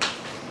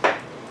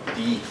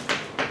 D.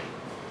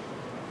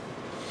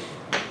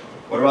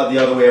 What about the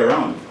other way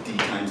around? D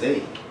times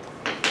A.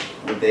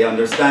 Would they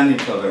understand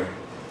each other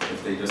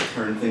if they just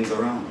turn things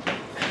around?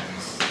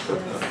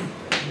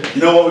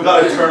 You know what, we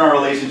gotta turn our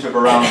relationship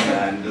around,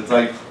 man. It's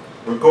like,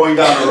 we're going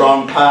down the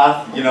wrong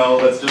path, you know,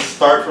 let's just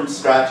start from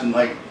scratch and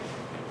like,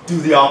 do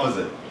the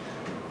opposite.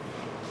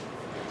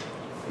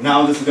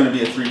 Now this is gonna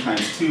be a 3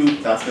 times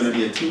 2, that's gonna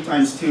be a 2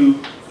 times 2,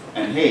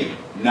 and hey,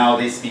 now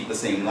they speak the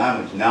same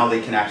language. Now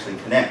they can actually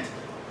connect.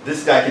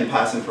 This guy can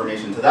pass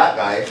information to that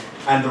guy,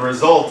 and the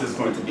result is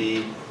going to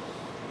be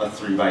a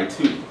 3 by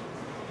 2,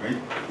 right?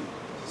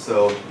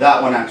 So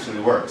that one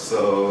actually works.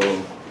 So,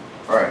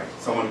 all right,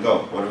 someone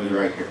go. What do we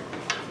write here?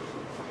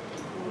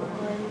 1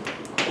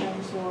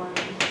 times 1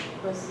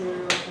 plus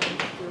 0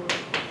 times 2.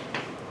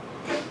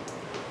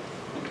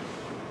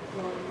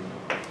 1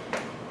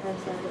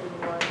 times negative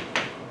 1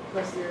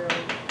 plus 0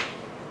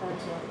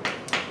 times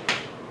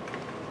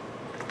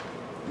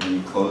 1. And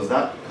you close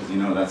that, because you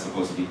know that's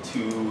supposed to be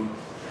two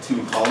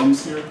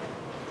columns here.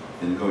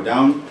 Then go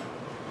down.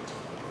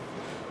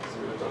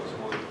 0 times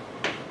 1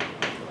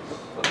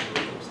 plus 0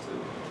 times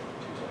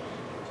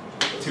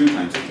 2. 2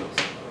 times 2.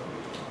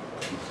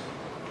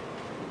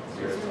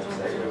 0 times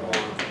negative 1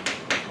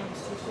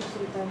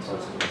 times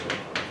plus 1. 2.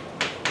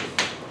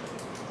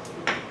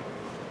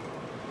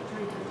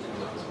 3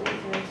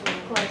 times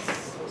 1 plus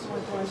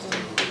 1 times 2.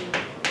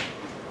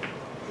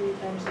 3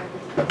 times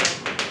negative 1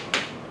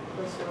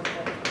 plus 1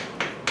 times.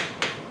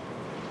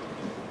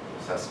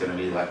 So that's going to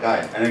be that guy.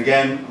 And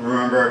again,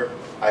 remember,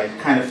 I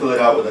kind of fill it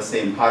out with the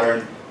same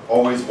pattern.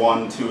 Always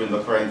 1, 2 in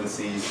the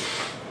parentheses.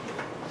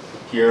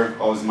 Here,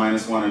 always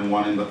minus 1 and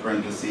 1 in the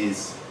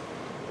parentheses.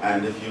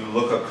 And if you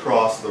look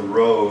across the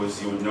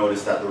rows, you would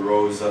notice that the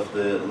rows of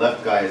the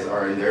left guys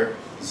are in there.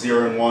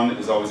 0 and 1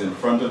 is always in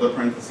front of the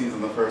parentheses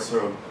in the first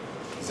row.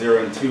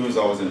 0 and 2 is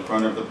always in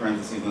front of the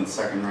parentheses in the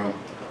second row.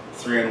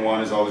 3 and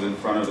 1 is always in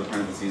front of the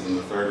parentheses in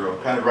the third row.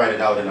 Kind of write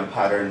it out in a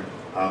pattern,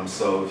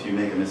 so if you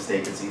make a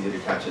mistake, it's easy to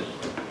catch it.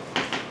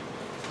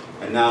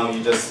 And now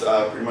you just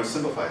pretty much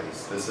simplify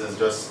these. This is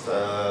just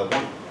 1.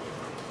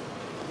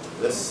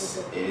 This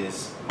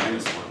is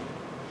minus 1.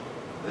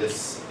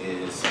 This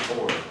is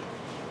 4.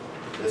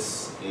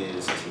 This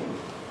is 2.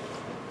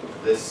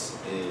 This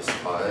is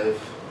 5.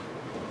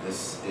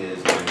 This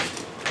is minus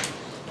 2.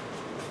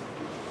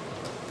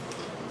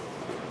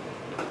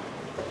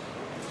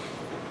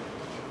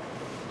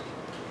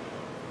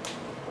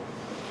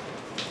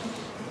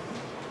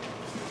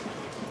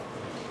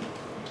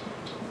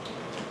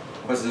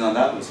 Questions on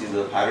that? We see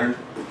the pattern.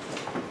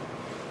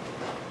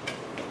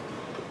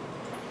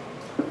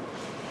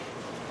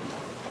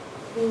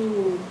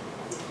 Ooh.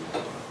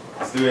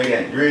 Let's do it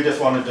again. You really just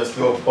want to just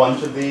do a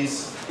bunch of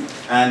these.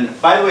 And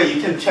by the way, you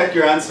can check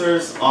your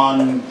answers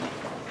on,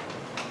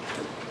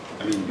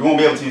 I mean, you won't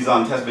be able to use it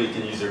on test, but you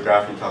can use your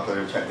graphing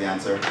calculator to check the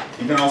answer.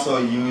 You can also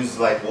use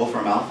like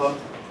Wolfram Alpha.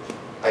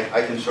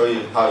 I can show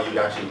you how you'd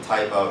actually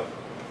type out.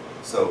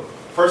 So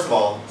first of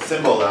all,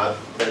 Symbolab,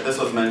 this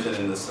was mentioned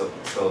in the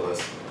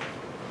syllabus.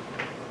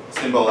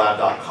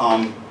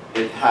 Symbolab.com,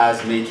 it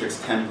has matrix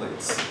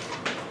templates.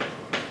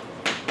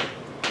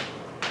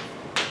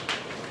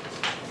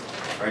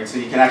 right? So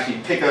you can actually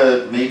pick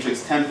a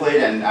matrix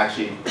template and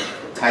actually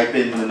type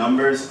in the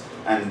numbers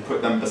and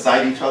put them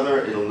beside each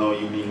other. It'll know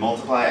you mean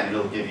multiply, and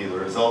it'll give you the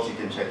result. You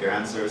can check your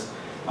answers.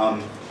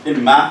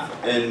 In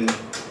math, in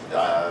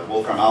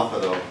Wolfram Alpha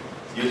though,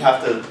 you'd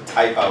have to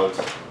type out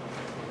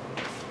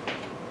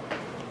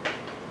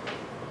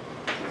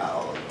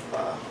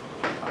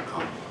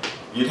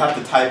you'd have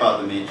to type out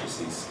the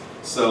matrices.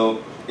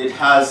 So it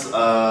has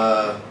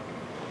a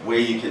way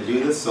you can do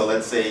this. So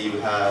let's say you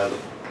have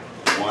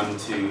 1,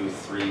 2,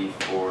 3,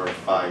 4,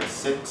 5,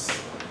 6.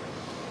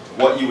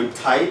 What you would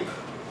type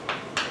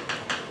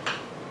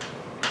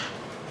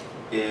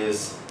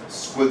is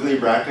squiggly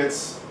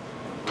brackets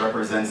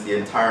represents the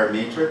entire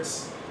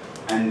matrix,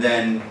 and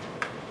then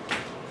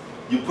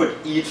you put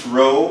each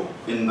row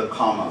in the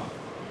comma,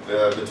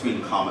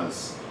 between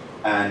commas,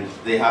 and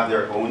they have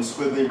their own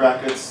squiggly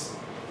brackets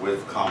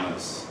with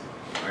commas,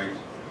 right?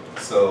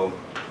 So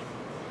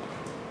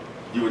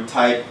you would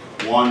type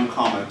 1,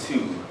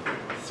 2,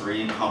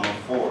 3,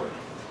 4,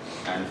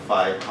 and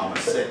 5,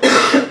 6.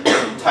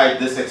 If you type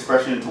this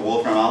expression into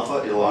Wolfram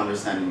Alpha, it'll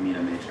understand you mean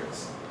a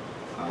matrix.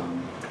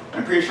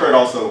 I'm pretty sure it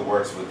also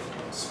works with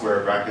square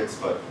brackets,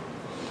 but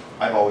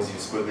I've always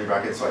used squiggly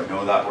brackets, so I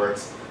know that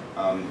works.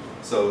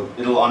 So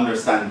it'll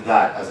understand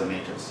that as a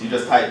matrix. You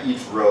just type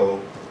each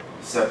row,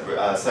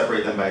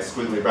 separate them by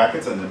squiggly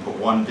brackets, and then put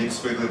one big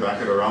squiggly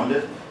bracket around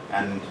it,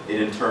 and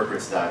it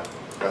interprets that.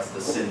 That's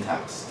the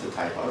syntax to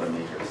type out a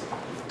matrix.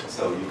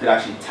 So you could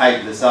actually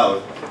type this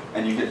out,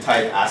 and you could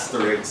type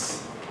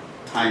asterisk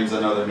times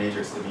another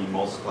matrix to be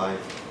multiplied.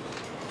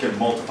 You can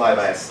multiply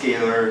by a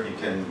scalar, you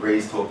can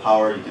raise to a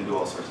power, you can do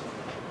all sorts of things.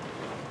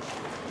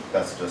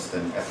 That's just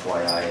an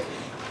FYI.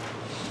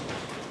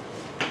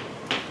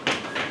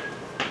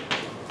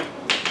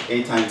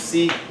 A times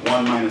C,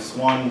 1 minus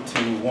 1,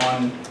 2,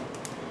 1.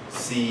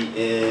 C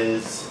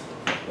is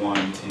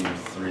 1, 2,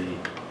 3,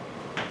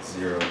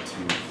 0, 2,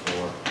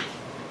 4.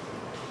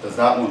 Does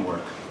that one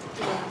work?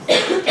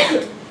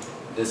 Yes.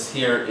 This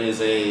here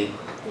is a 2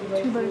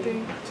 by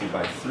 3. 2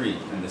 by 3,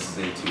 and this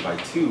is a 2 by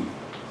 2.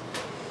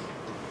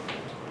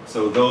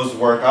 So those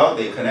work out,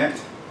 they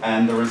connect,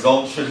 and the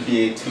result should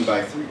be a 2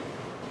 by 3.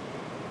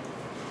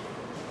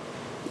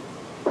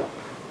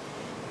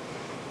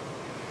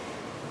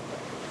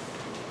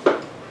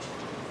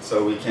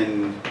 So we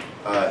can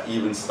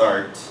even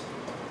start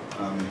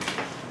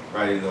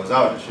writing those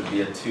out. It should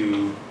be a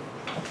 2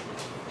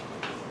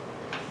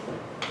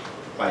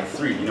 by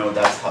 3. You know,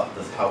 that's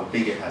how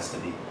big it has to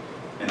be.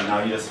 And now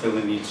you just fill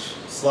in each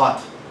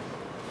slot.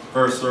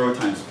 First row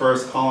times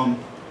first column.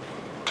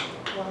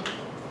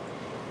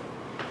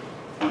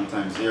 1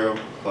 times 0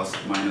 plus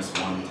minus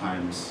 1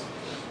 times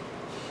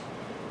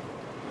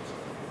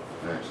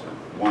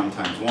 1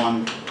 times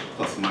 1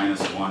 plus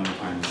minus 1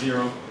 times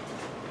 0.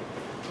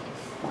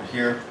 Over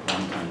here,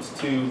 1 times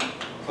 2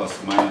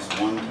 plus minus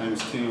 1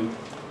 times 2.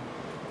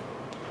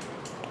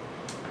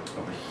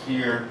 Over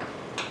here,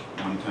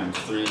 1 times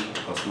 3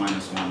 plus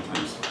minus 1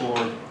 times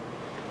 4.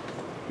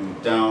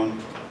 Move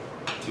down,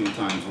 2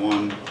 times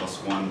 1 plus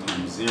 1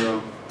 times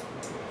 0.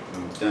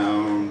 Move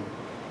down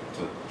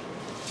to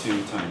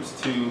 2 times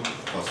 2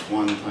 plus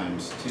 1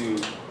 times 2.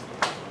 Move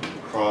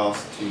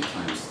across, 2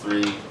 times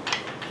 3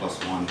 plus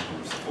 1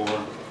 times 4.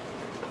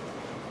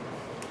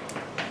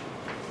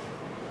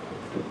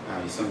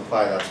 Now you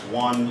simplify, that's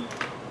 1.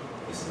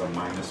 This is a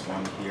minus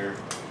 1 here.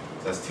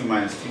 So that's 2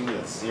 minus 2,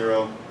 that's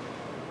 0.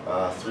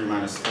 3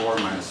 minus 4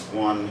 minus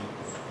 1,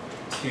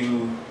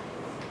 2,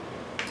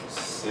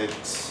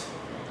 6,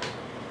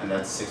 and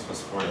that's 6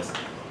 plus 4, that's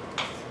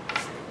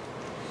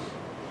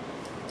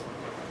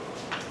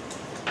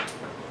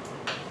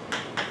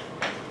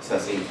so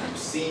that's A times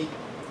C.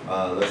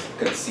 Let's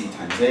get C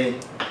times A.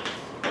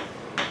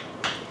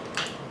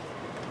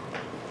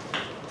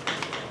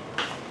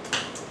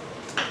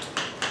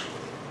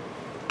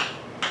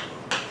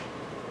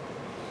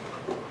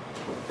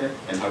 Okay,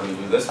 and how do we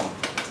do this one?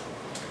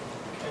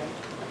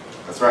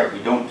 That's right, we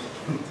don't.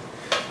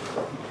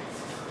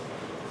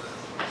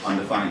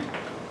 Undefined.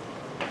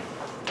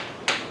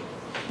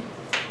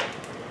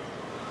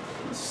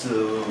 So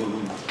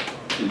you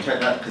can check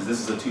that because this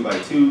is a 2 by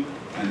 2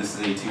 and this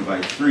is a 2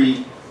 by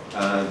 3.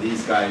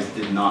 These guys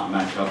did not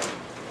match up.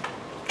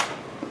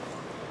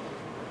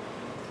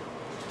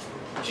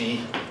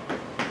 G.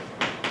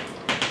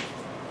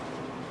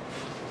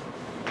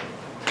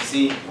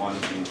 C,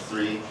 1, 2,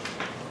 3,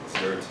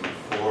 0, 2,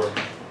 4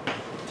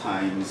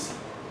 times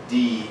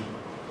D,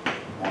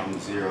 1,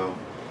 0,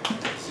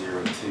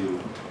 0, 2,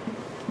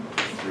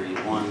 3,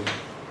 1.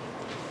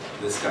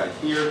 This guy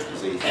here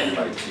is a 3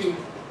 by 2.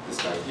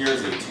 This guy here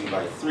is a 2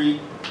 by 3.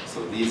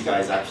 So these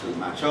guys actually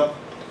match up,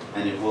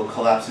 and it will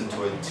collapse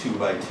into a 2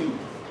 by 2.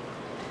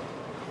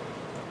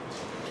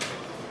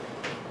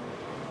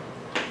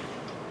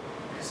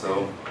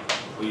 So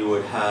we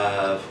would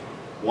have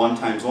 1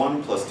 times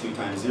 1 plus 2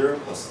 times 0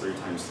 plus 3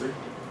 times 3.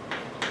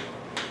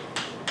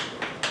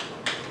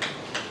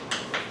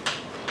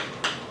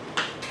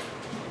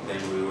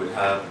 Then we would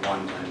have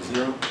 1 times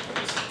 0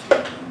 plus 2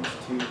 times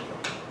 2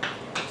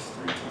 plus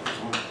 3 times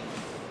 1.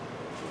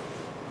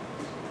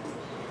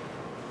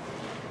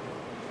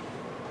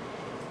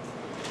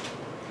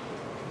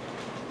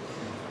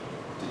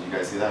 You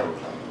guys see that?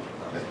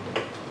 Okay.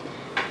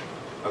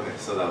 Okay,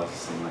 so that was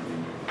something like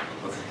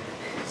okay.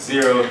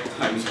 0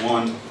 times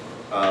 1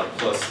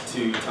 plus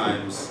 2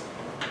 times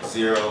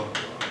 0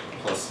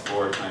 plus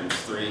 4 times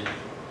 3.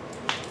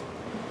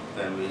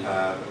 Then we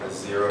have a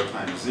 0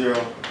 times 0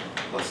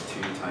 plus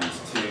 2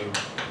 times 2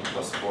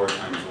 plus 4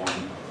 times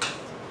 1.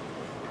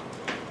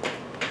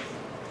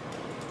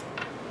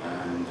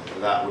 And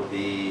that would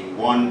be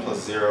 1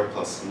 plus 0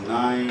 plus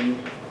 9.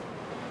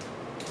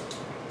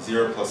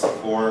 0 plus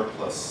 4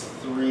 plus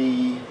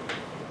 3.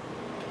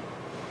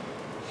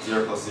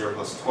 0 plus 0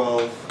 plus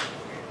 12.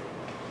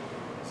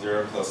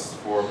 0 plus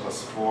 4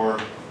 plus 4.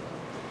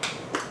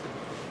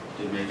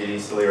 Didn't make any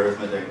silly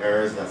arithmetic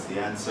errors, that's the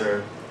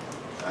answer.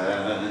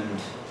 And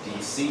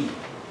DC.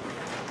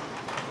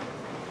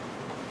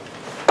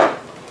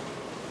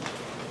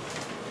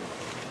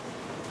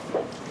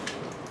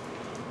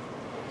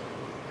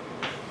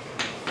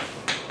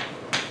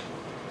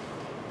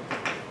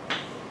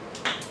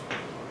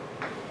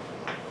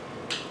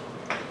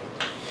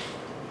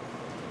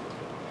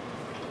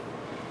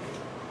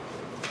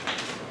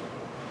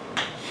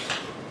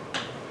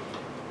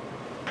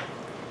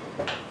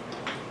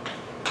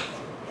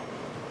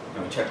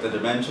 Now check the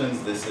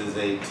dimensions. This is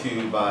a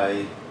 2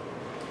 by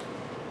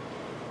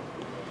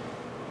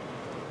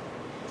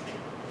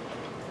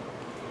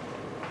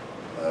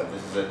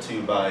this is a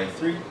 2 by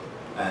 3,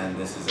 and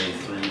this is a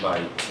 3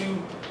 by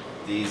 2.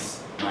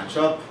 These match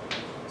up,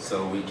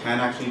 so we can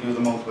actually do the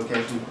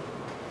multiplication.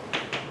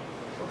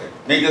 Okay,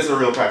 make this a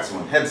real practice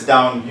one. Heads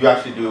down, you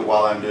actually do it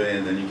while I'm doing it,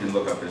 and then you can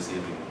look up and see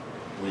if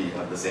we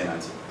have the same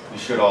answer. We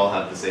should all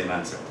have the same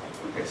answer.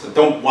 Okay, so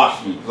don't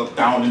watch me. Look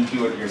down and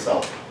do it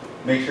yourself.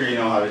 Make sure you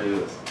know how to do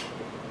this.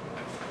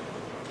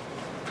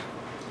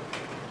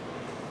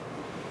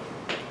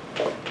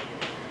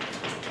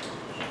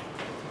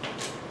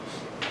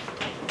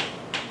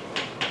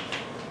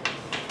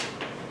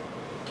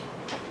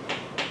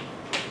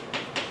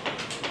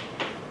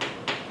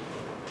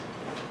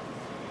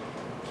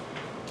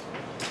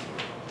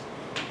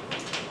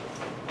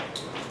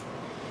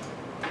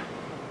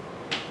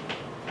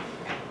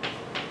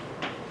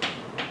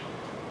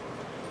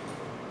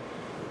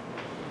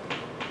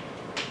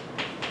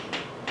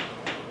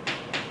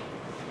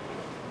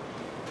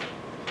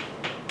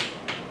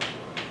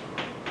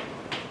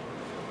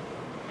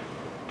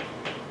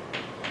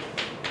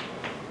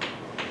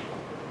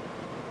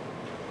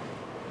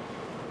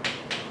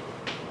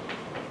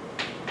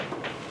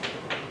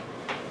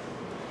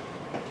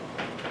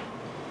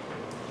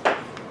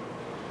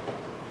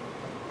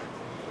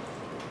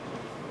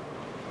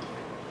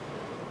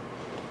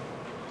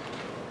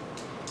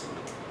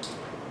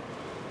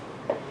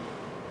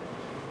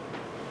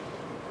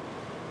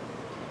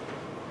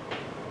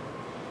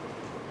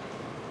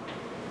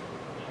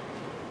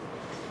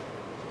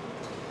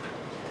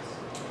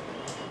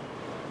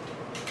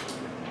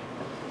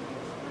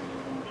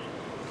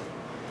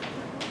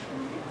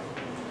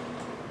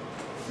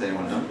 Is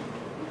anyone done?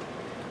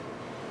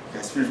 You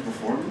guys finished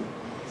before me?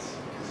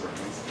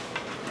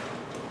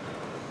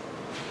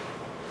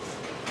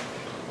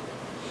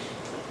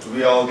 Do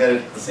we all get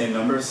it, the same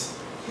numbers?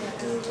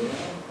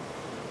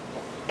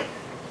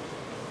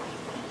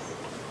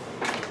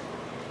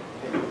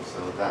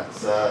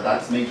 So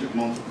that's matrix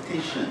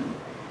multiplication.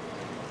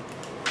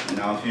 And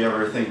now if you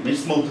ever think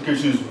matrix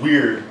multiplication is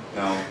weird,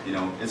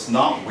 no, it's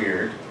not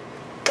weird.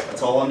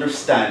 Let's all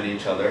understand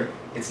each other.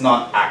 It's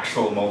not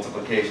actual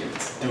multiplication,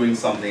 it's doing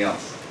something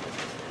else.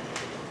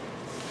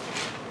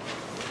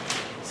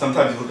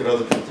 Sometimes you look at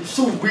other people, they're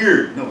so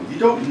weird. No, you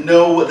don't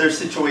know what their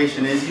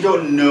situation is, you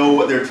don't know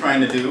what they're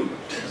trying to do.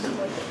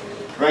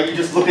 Right? You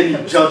just look and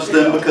you judge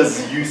them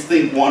because you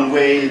think one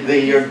way,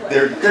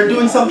 they're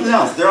doing something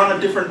else. They're on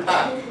a different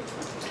path.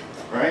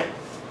 Right?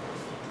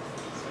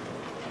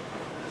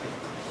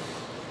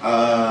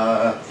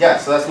 Yeah,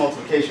 so that's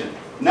multiplication.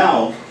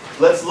 Now,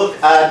 let's look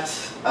at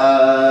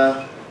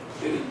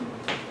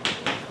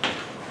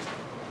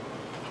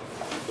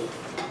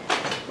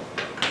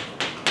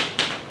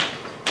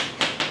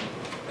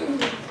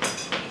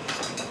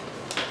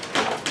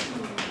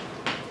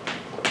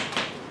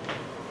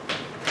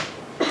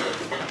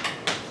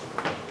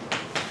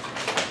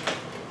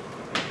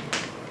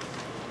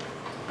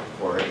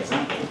for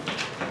example,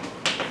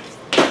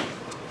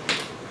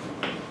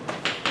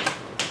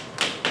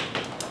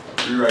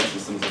 rewrite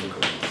systems of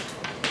equations.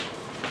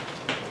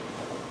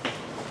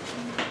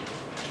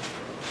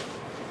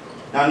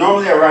 Now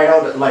normally I write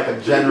out like a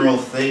general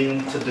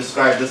thing to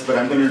describe this, but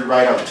I'm going to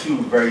write out two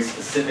very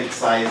specific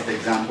sized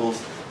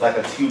examples, like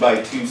a 2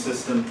 by 2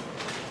 system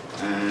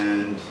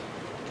and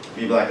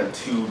maybe like a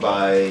 2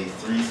 by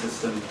 3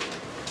 system.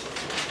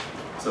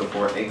 So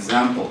for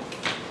example,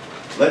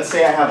 let's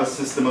say I have a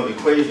system of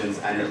equations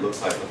and it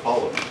looks like the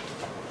following.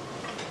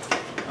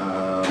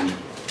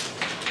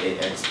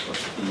 Ax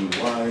plus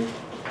by,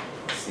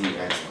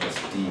 cx plus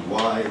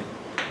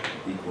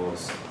dy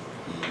equals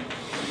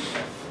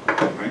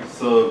Right?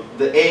 So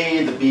the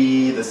A, the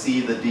B, the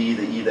C, the D,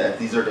 the E, the F,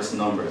 these are just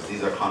numbers,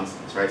 these are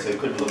constants, right? So it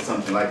could look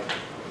something like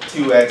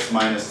 2x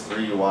minus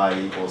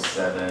 3y equals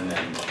 7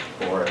 and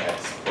 4x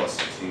plus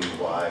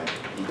 2y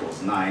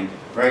equals 9,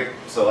 right?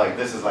 So like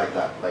this is like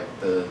that, like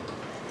the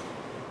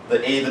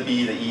A, the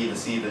B, the E, the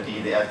C, the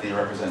D, the F, they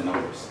represent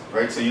numbers,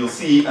 right? So you'll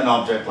see an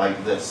object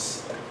like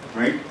this,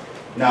 right?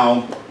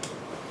 Now,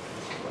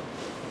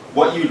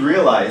 what you'd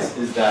realize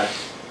is that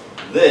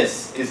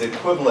this is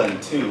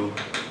equivalent to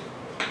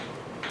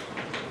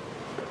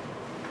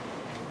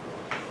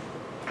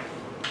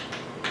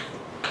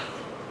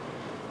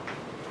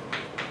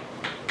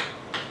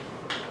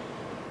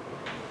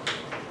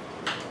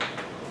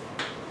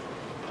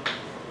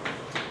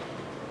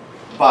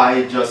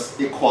by just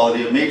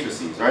equality of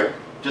matrices, right?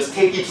 Just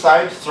take each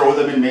side, throw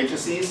them in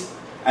matrices,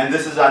 and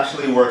this is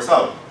actually works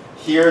out.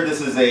 Here, this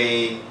is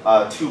a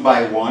 2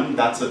 by 1,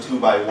 that's a 2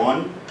 by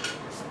 1.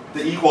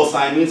 The equal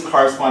sign means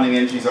corresponding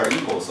entries are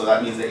equal, so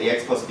that means the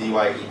ax plus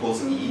by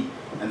equals e,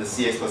 and the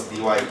cx plus dy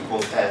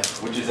equals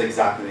f, which is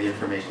exactly the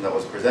information that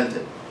was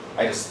presented.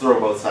 I just throw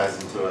both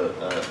sides into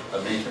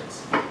a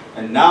matrix.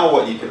 And now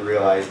what you can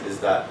realize is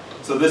that,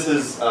 so this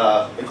is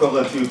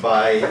equivalent to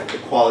by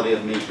equality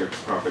of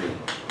matrix property.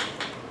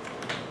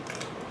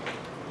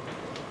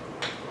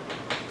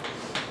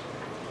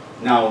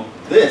 Now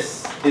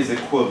this is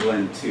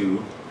equivalent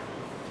to,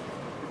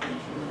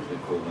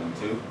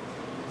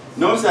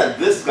 notice that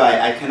this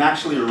guy I can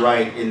actually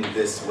write in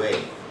this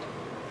way.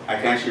 I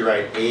can actually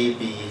write A,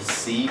 B,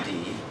 C,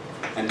 D,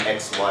 and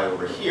X, Y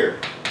over here.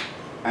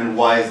 And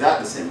why is that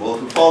the same? Well,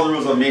 if we follow the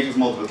rules of matrix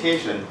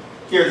multiplication,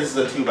 here this is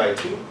a 2 by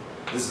 2,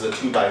 this is a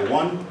 2 by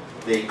 1.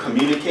 They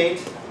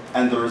communicate,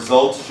 and the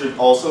result should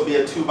also be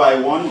a 2 by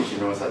 1, which you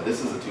notice that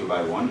this is a 2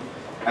 by 1.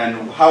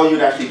 And how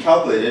you'd actually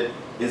calculate it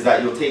is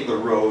that you'll take the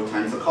row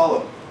times the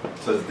column.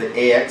 So it's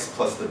the AX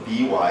plus the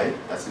BY,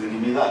 that's going to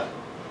give me that.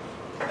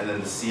 And then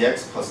the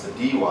CX plus the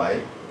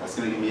DY, that's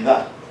going to give me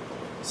that.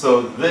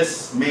 So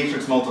this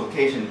matrix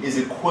multiplication is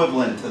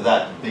equivalent to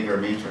that bigger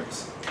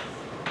matrix.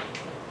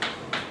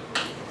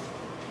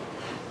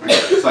 Right?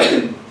 So I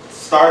can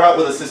start out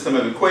with a system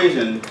of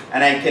equation,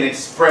 and I can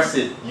express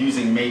it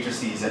using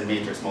matrices and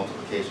matrix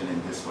multiplication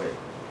in this way.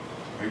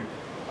 Right?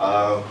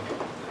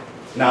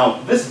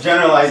 Now, this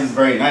generalizes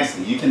very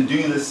nicely. You can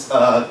do this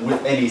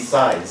with any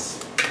size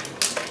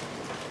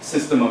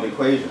system of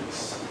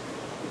equations.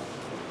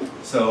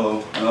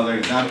 So, another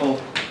example,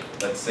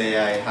 let's say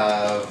I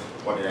have,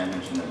 what did I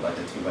mention, like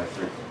a 2 by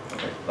 3.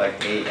 Okay,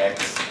 like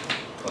AX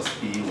plus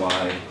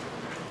BY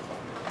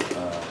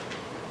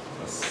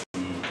plus C,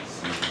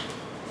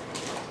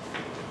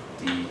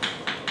 D, E,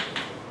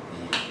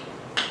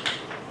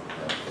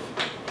 F,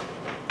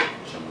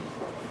 G,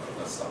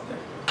 let's stop there,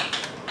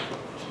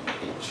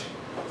 G, H.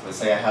 So let's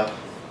say I have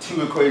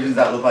two equations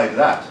that look like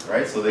that,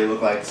 right? So they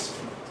look like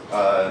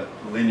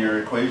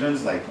linear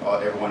equations, like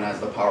everyone has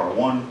the power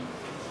 1.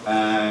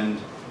 And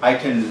I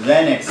can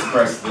then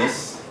express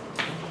this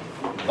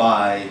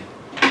by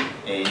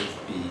A,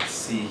 B,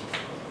 C,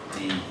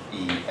 D,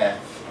 E,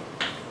 F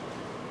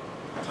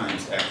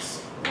times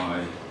X,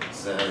 Y,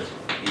 Z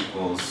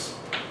equals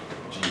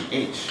G,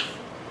 H.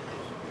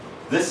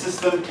 This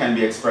system can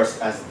be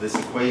expressed as this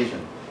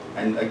equation.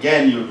 And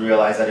again, you would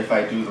realize that if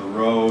I do the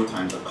row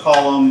times the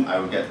column, I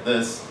would get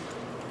this.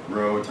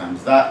 Row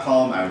times that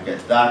column, I would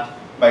get that.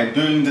 By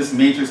doing this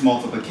matrix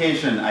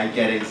multiplication, I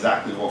get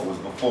exactly what was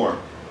before.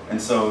 And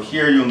so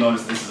here you'll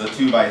notice this is a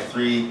 2 by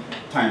 3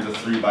 times a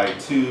 3 by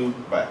 2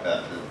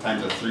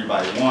 times a 3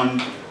 by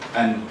 1.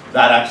 And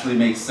that actually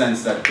makes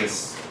sense that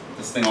this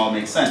thing all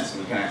makes sense.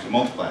 We can actually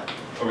multiply.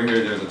 Over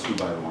here there's a 2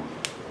 by 1.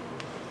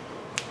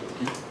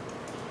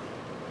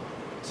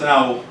 So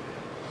now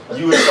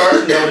you would start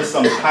to notice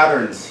some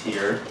patterns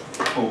here,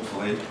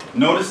 hopefully.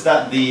 Notice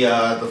that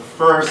the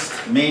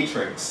first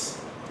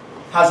matrix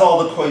has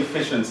all the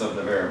coefficients of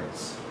the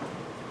variables,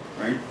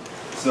 right?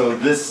 So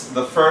this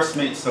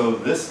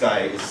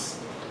guy is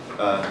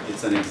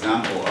it's an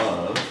example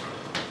of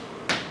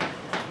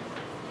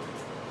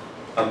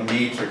a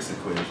matrix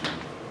equation.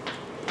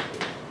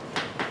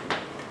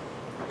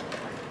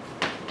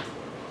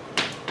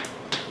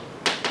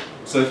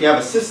 So if you have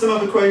a system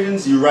of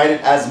equations, you write it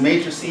as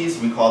matrices,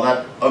 we call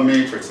that a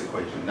matrix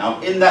equation.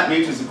 Now in that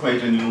matrix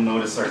equation, you'll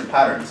notice certain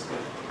patterns.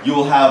 You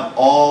will have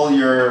all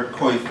your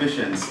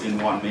coefficients in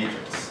one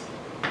matrix.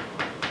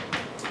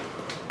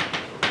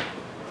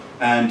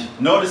 And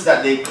notice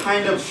that they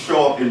kind of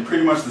show up in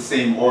pretty much the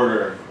same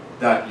order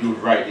that you would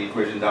write the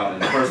equation down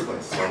in the first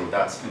place, so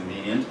that's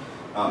convenient.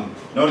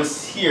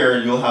 Notice here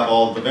you'll have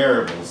all the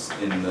variables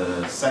in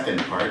the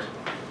second part.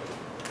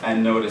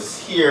 And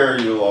notice here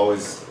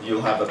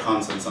you'll have the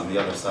constants on the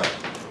other side.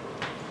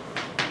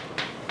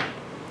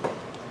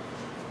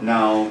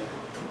 Now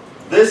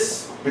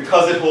this,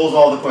 because it holds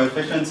all the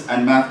coefficients,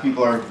 and math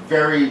people are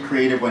very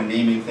creative when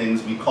naming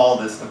things, we call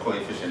this a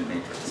coefficient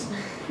matrix.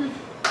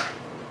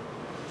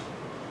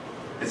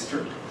 It's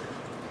true.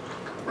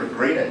 We're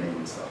great at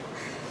naming stuff.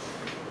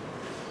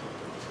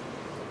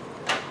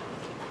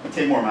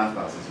 Take more math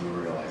classes, you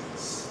will realize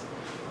this.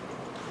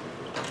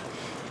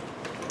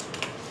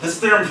 This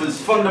theorem is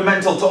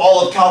fundamental to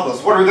all of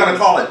calculus. What are we going to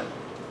call it?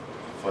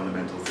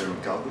 fundamental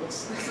theorem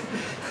calculus.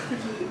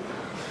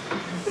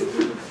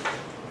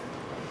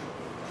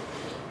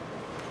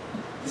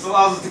 This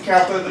allows us to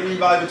calculate the mean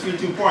value between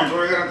 2 points. What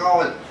are we going to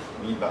call it?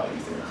 Mean value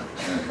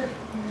theorem.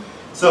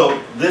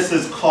 So this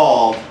is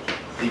called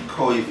the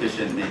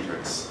coefficient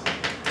matrix.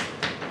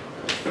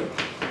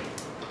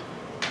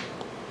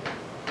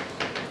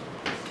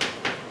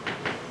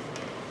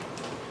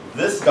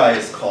 This guy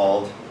is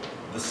called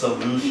the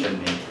solution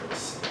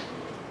matrix.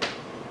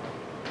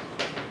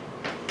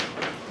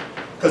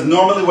 Because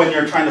normally when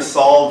you're trying to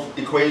solve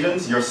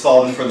equations, you're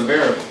solving for the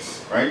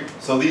variables, right?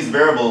 So these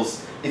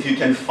variables, if you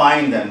can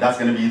find them, that's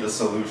going to be the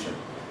solution.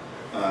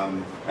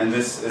 And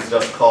this is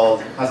just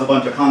called, has a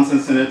bunch of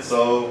constants in it,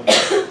 so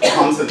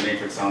constant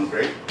matrix sounds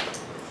great.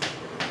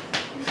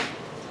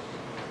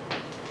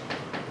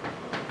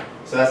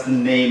 So that's the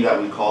name that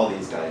we call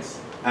these guys.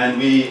 And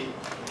we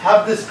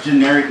have this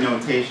generic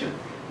notation.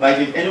 Like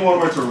if anyone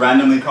were to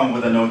randomly come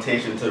with a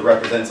notation to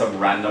represent some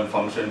random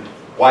function,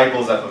 y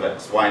equals f of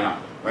x, why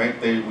not? Right?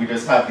 We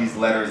just have these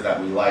letters that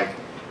we like.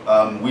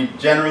 We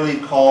generally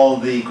call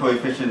the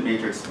coefficient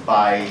matrix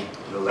by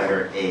the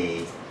letter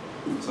A.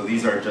 So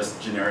these are just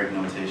generic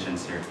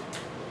notations here.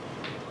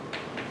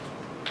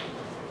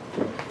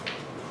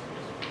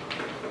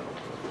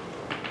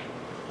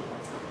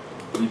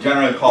 We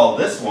generally call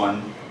this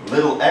one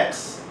little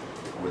x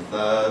with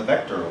a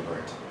vector over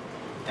it.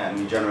 And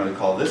we generally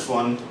call this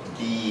one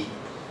b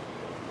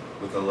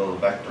with a little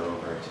vector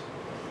over it.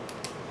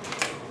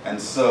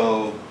 And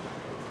so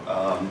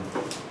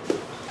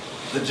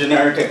the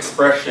generic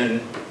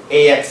expression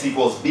ax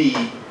equals b,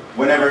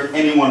 whenever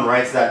anyone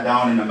writes that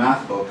down in a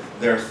math book,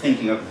 they're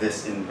thinking of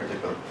this in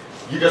particular.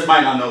 You just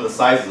might not know the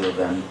sizes of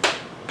them.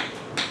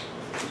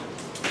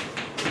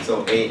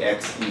 So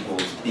ax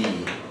equals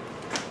b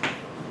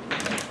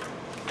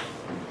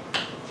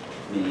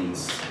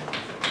means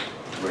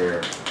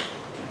we're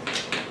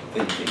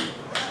thinking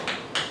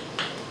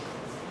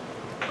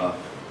of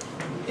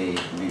a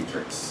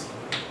matrix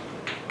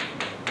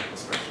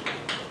expression.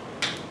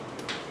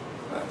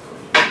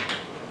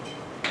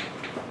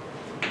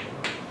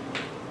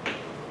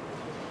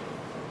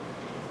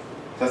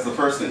 That's the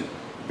first thing.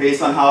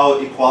 Based on how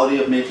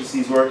equality of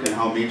matrices work and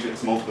how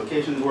matrix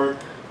multiplications work,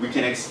 we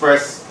can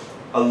express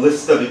a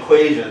list of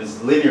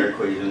equations, linear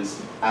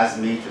equations, as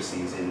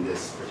matrices in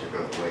this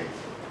particular way.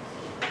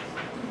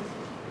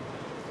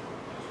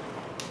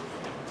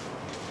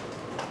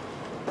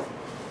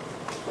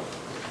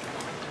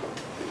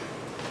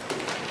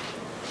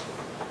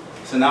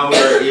 So now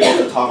we're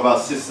able to talk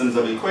about systems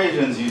of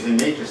equations using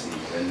matrices.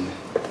 And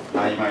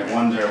now you might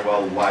wonder,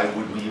 well, why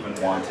would we even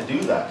want to do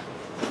that?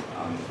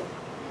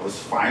 I was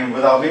fine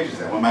without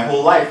matrices. I went my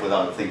whole life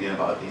without thinking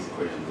about these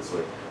equations this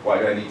way. Why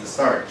do I need to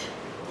start?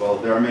 Well,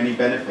 there are many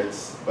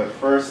benefits, but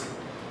first,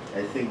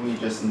 I think we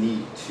just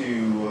need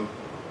to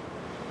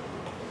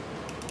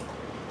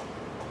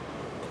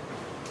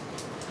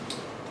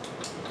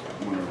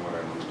I wonder what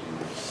I want to do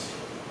next.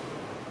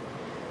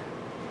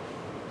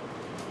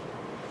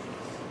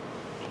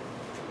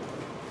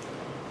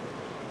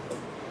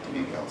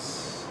 Anything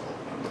else?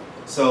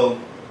 So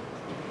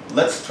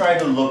let's try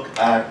to look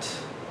at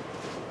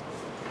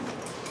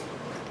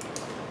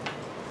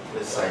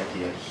this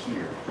idea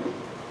here.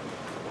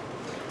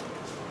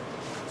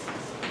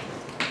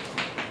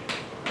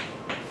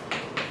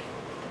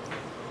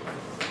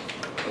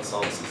 Let's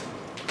solve the system.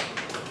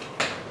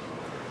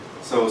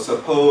 So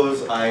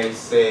suppose I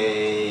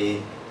say,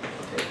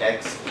 okay,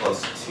 x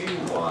plus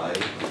 2y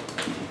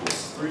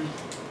equals 3,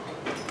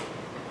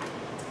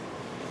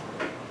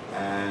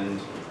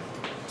 and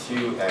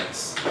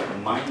 2x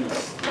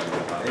minus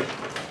 3y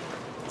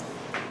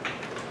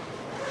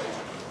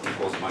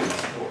equals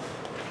minus 4.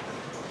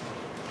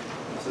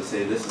 So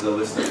say this is a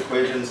list of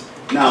equations.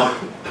 Now,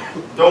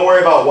 don't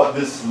worry about what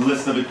this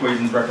list of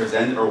equations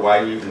represent or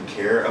why you even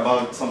care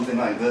about something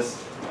like this.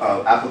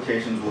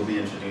 Applications will be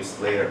introduced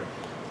later.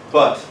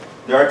 But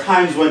there are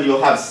times when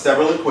you'll have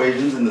several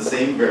equations in the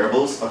same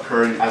variables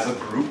occurring as a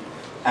group,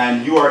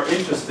 and you are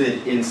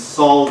interested in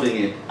solving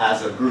it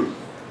as a group.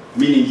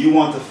 Meaning you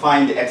want to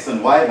find the x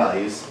and y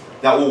values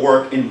that will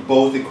work in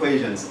both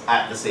equations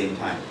at the same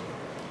time.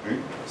 Right?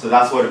 So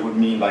that's what it would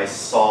mean by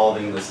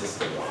solving the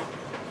system.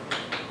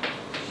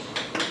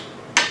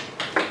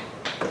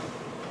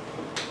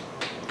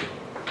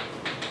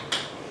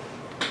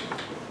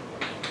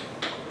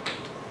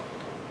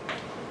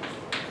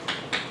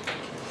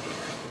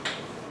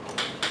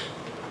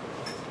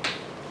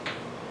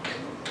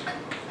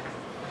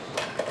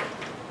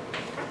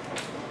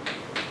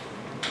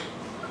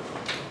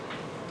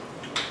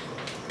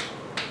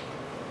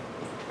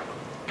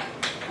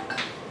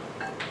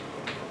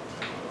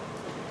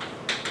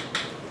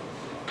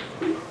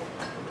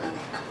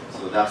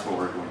 That's what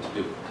we're going to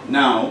do.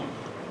 Now,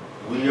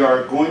 we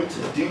are going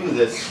to do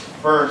this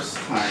first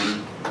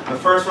time. The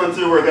first run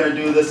through, we're going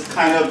to do this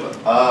kind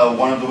of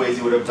one of the ways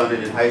you would have done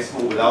it in high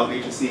school without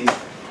matrices.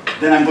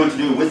 Then I'm going to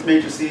do it with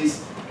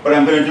matrices, but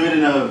I'm going to do it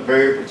in a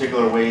very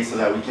particular way so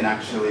that we can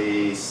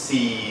actually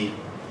see,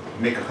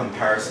 make a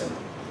comparison.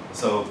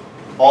 So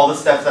all the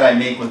steps that I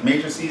make with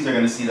matrices are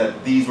going to see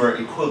that these were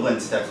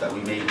equivalent steps that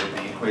we made with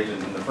the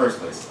equations in the first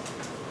place.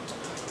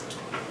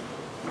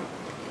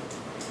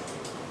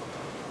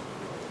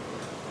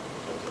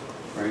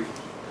 Right?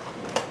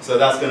 So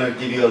that's going to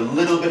give you a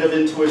little bit of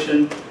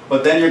intuition,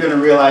 but then you're going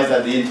to realize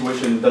that the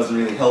intuition doesn't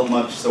really help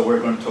much, so we're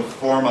going to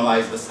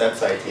formalize the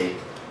steps I take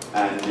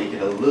and make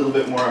it a little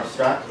bit more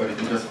abstract, but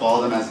if you just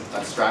follow them as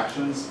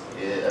abstractions,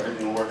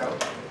 everything will work out,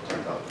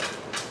 turns out.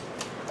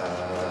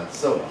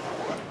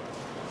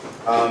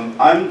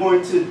 I'm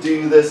going to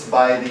do this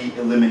by the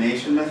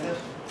elimination method.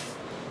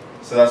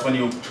 So that's when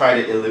you try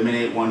to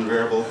eliminate one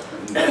variable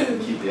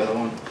and keep the other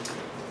one.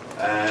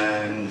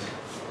 And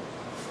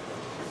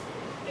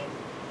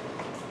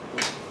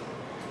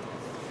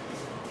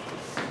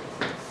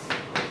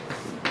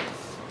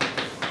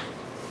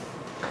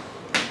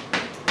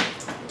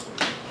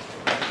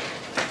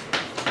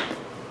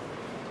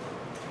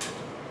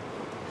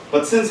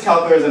but since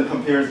calculators and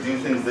computers do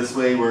things this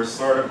way, we're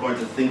sort of going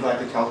to think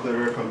like a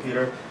calculator or a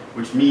computer,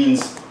 which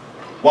means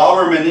while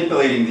we're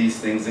manipulating these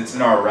things, it's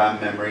in our RAM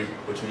memory,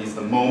 which means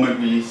the moment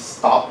we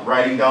stop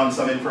writing down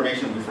some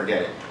information, we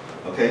forget it.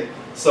 Okay?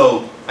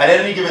 So at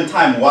any given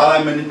time, while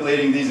I'm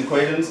manipulating these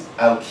equations,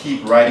 I'll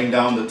keep writing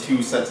down the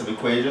two sets of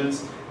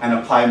equations and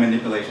apply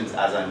manipulations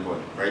as I'm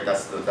going. Right?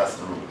 That's the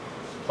rule.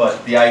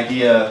 But the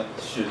idea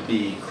should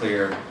be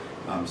clear.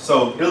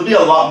 So it'll be a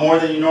lot more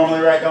than you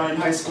normally write down in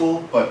high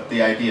school, but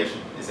the idea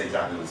is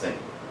exactly the same.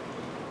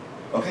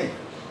 Okay,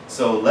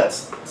 so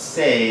let's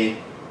say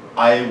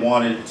I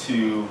wanted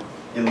to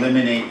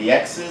eliminate the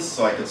x's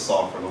so I could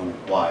solve for the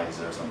y's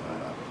or something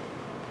like that.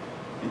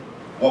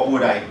 What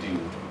would I do?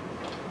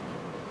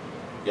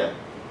 Yeah.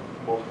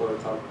 Multiply the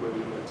top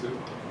equation by 2.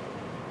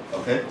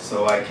 Okay,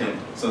 so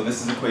so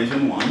this is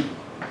equation 1,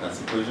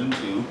 that's equation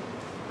 2.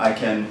 I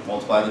can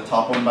multiply the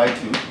top one by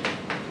 2.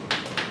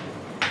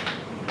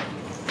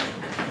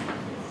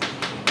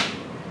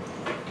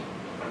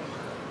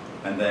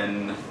 And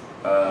then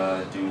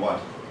do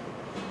what?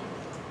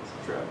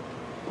 Subtract.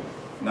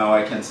 Now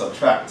I can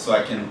subtract. So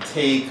I can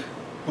take,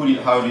 which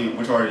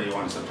order do you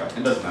want to subtract?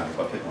 It doesn't matter,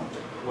 but pick one.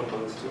 1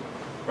 minus 2.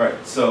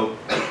 Right, so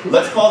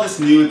let's call this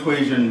new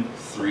equation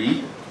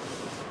 3.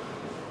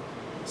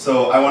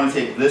 So I want to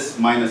take this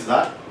minus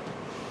that.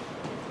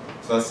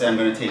 So let's say I'm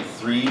going to take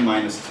 3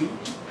 minus 2.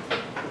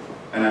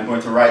 And I'm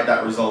going to write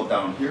that result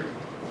down here.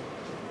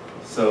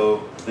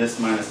 So this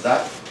minus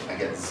that, I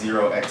get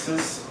 0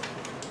 x's.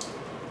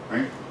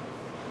 Right?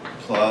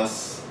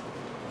 Plus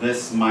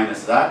this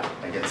minus that,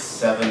 I get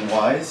 7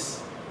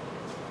 y's.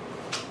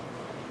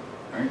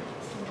 Right?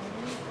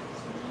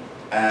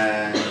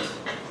 And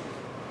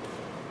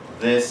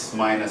this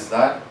minus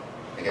that,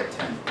 I get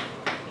 10.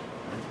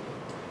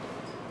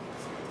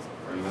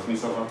 Are you with me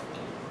so far?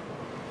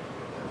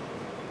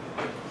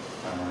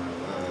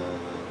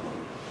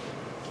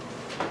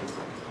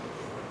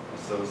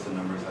 So those are the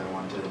numbers I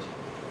wanted.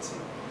 Let's see.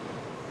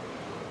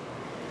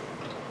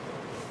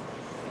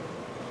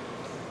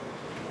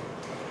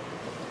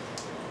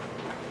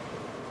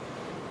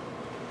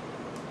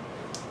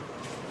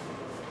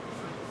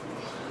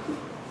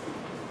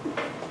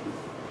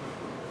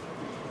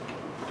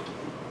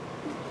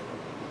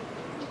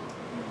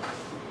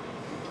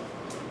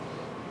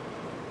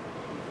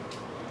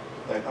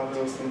 Like how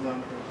those things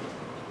down correctly?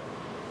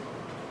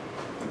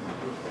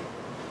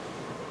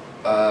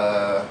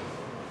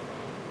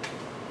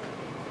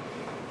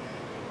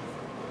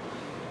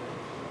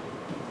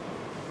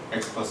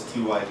 X plus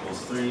 2y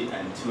equals 3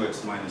 and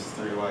 2x minus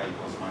 3y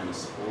equals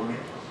minus 4.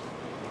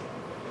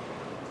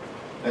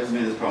 I just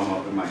made this problem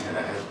up in my head.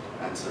 I had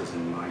answers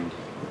in mind.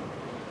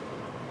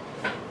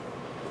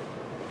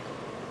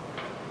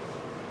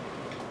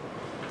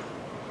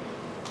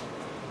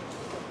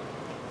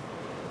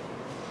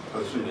 Oh,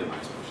 it shouldn't be a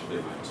minus 4, it should be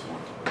a minus 1.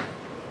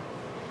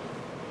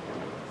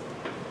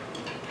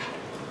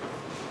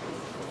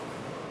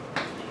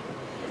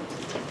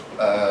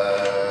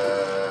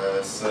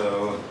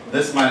 So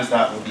this minus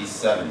that would be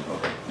 7.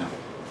 Okay, no.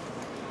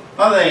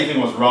 Not that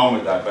anything was wrong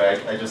with that,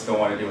 but I just don't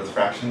want to deal with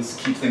fractions.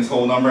 Keep things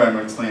whole number. I'm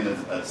going to explain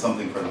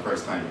something for the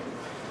first time.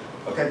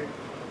 Okay.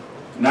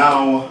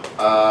 Now,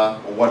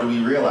 what do we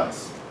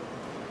realize?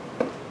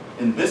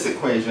 In this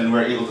equation,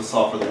 we're able to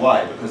solve for the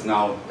y because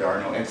now there are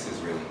no x's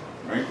really.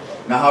 Right?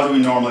 Now, how do we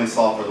normally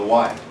solve for the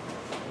y?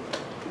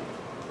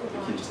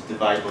 We can just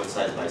divide both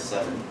sides by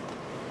 7.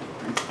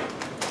 Right?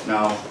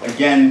 Now,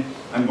 again,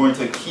 I'm going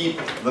to keep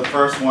the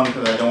first one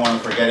because I don't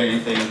want to forget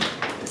anything.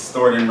 It's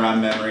stored in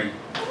RAM memory.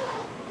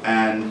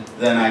 And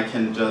then I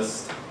can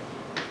just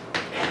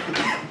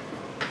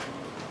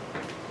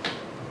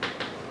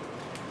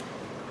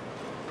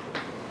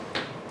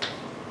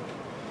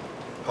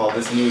call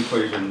this new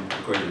equation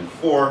equation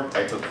 4.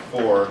 I took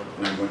 4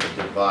 and I'm going to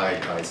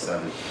divide by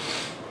 7.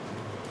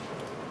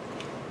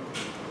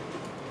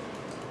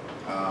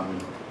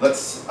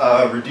 Let's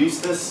reduce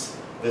this.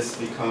 This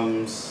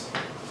becomes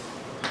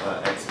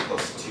x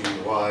plus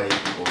 2y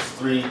equals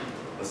 3.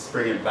 Let's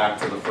bring it back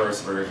to the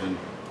first version.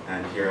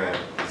 And here I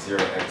have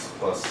 0x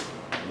plus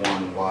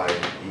 1y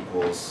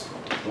equals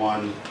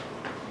 1.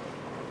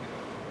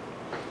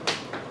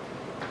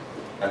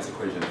 That's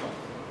equation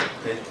 5.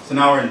 Okay, so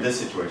now we're in this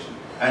situation.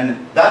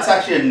 And that's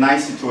actually a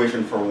nice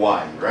situation for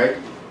y, right?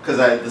 Because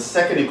the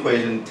second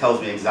equation tells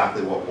me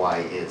exactly what y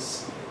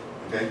is.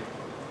 Okay?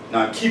 Now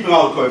I'm keeping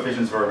all the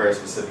coefficients for very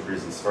specific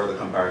reasons, for the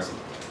comparison.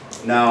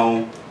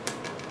 Now,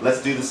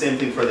 let's do the same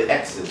thing for the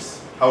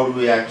x's. How do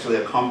we actually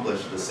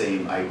accomplish the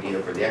same idea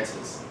for the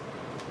x's?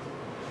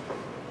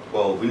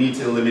 Well, we need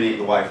to eliminate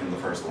the y from the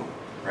first one,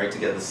 right, to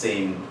get the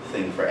same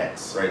thing for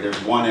x, right? There's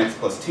 1x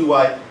plus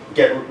 2y.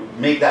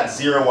 Make that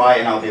 0y,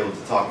 and I'll be able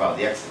to talk about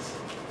the x's.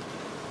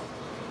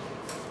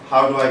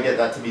 How do I get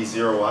that to be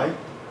 0y?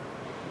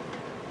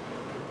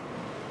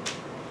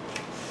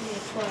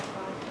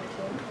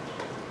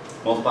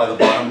 Multiply the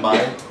bottom by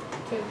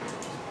 2.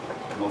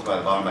 Multiply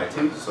the bottom by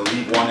 2. So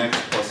leave 1x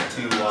plus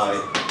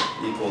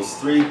 2y equals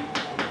 3.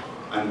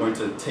 I'm going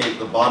to take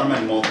the bottom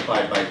and multiply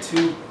it by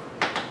 2.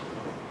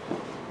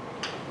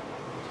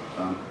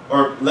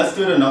 Or let's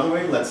do it another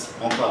way. Let's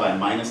multiply by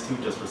minus 2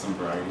 just for some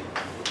variety.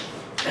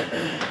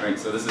 Alright,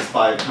 so this is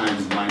 5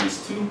 times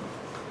minus 2.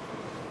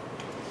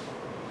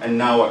 And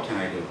now what can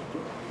I do?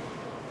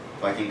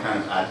 I can kind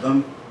of add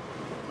them.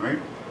 Right?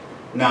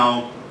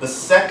 Now, the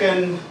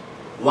second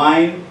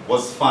line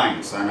was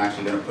fine, so I'm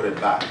actually going to put it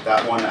back.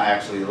 That one I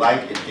actually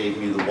like. It gave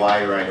me the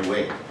y right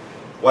away.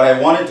 What I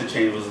wanted to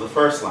change was the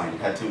first line.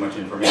 It had too much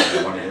information.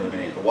 I wanted to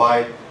eliminate the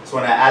y. So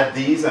when I add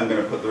these, I'm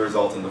going to put the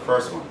result in the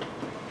first one.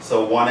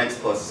 So 1x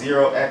plus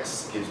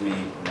 0x gives me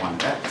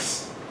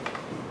 1x.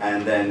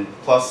 And then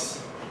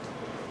plus,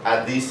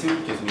 add these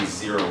two, gives me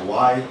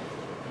 0y.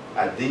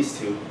 Add these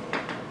two,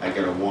 I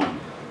get a 1.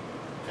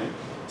 Okay?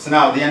 So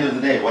now at the end of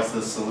the day, what's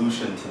the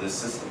solution to this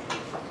system?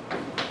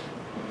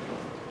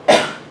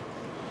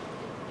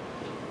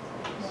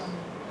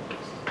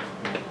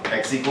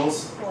 X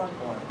equals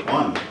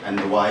 1, and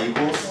the y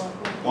equals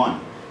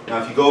 1.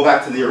 Now if you go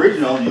back to the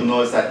original, you'll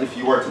notice that if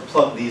you were to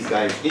plug these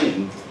guys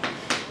in,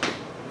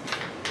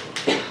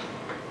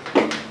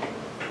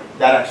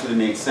 that actually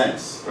makes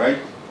sense, right?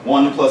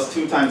 1 plus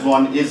 2 times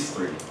 1 is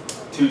 3.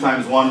 2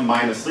 times 1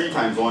 minus 3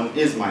 times 1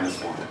 is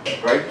minus 1,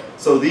 right?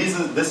 So this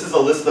is a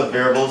list of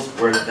variables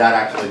where that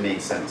actually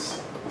makes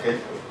sense,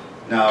 okay?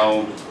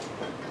 Now,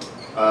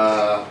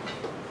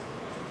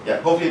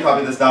 yeah, hopefully you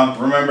copy this down.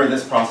 Remember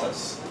this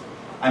process.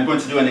 I'm going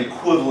to do an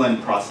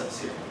equivalent process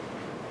here.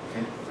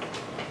 Okay?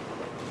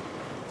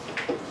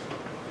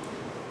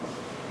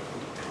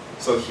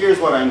 So here's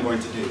what I'm going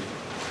to do.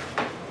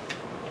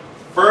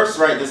 First,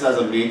 write this as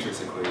a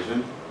matrix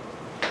equation.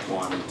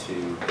 1,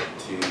 2,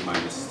 2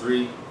 minus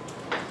 3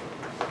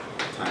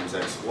 times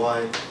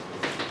xy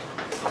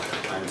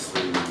times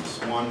 3 minus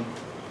 1.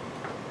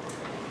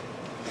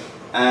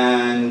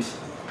 And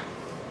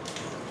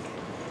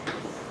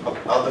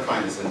I'll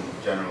define this in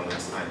general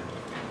next time.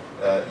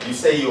 You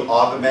say you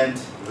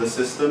augment the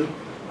system,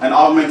 and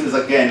augment is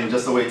again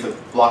just a way to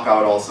block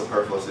out all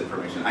superfluous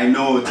information. I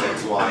know it's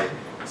xy,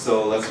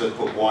 so let's just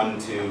put 1,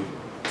 2,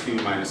 2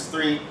 minus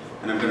 3,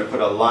 and I'm going to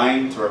put a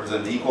line to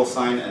represent the equal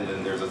sign, and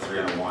then there's a 3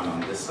 and a 1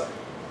 on this side.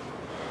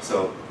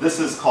 So this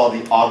is called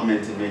the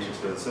augmented matrix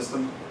for the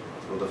system.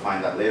 We'll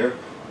define that later.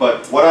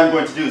 But what I'm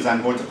going to do is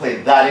I'm going to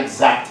play that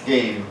exact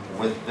game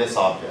with this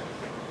object.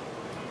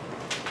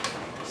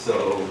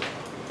 So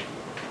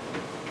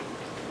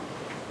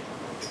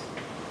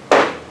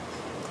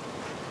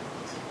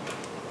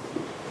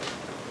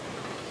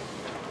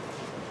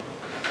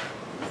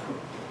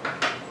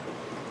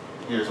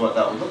here's what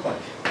that would look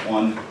like.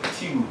 1,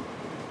 2,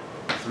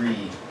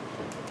 3,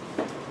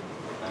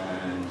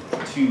 and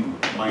 2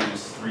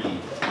 minus 3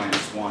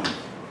 minus 1.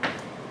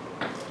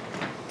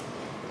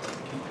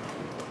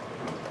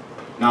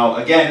 Now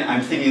again,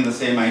 I'm thinking the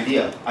same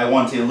idea. I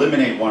want to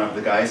eliminate one of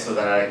the guys so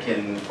that I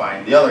can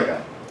find the other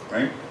guy,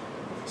 right?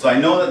 So I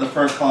know that the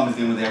first column is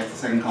dealing with the x, the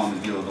second column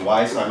is dealing with the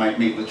y, so I might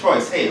make the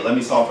choice, hey, let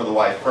me solve for the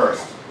y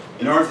first.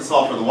 In order to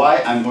solve for the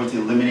y, I'm going to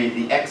eliminate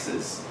the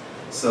x's.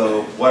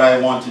 So what I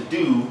want to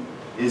do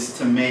is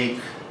to make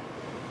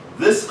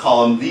this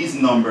column, these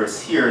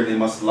numbers here, they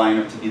must line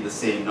up to be the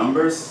same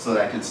numbers so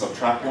that I can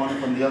subtract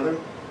one from the other.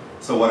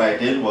 So what I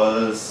did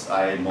was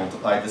I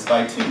multiplied this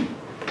by 2.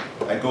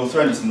 I go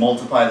through and just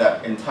multiply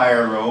that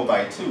entire row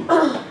by 2.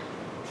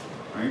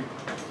 Right?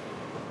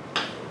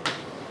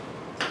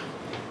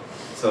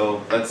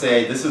 So let's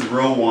say this is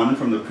row 1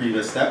 from the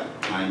previous step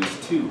times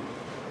 2.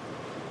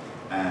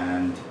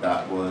 And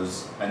that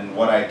was, and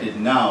what I did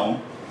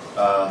now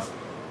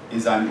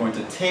is I'm going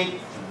to take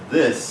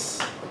this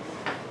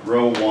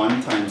row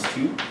 1 times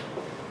 2,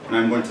 and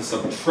I'm going to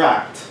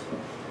subtract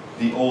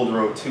the old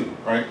row 2,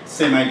 right?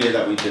 Same idea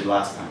that we did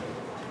last time.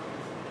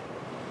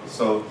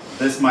 So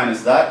this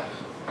minus that,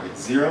 I get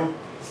 0,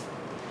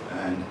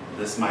 and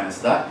this minus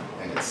that,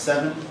 I get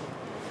 7,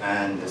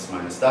 and this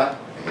minus that,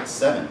 I get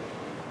 7.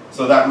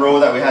 So that row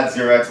that we had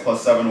 0x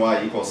plus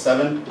 7y equals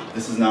 7,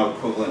 this is now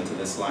equivalent to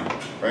this line,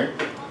 right?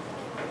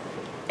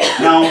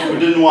 Now, we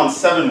didn't want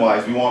 7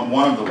 y's, we want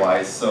one of the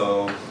y's,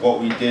 so what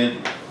we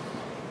did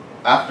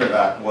after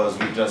that was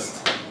we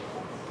just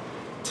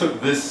took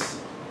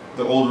this,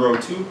 the old row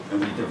 2, and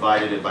we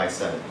divided it by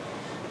 7.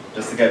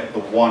 Just to get the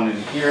 1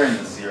 in here and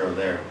the 0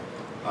 there.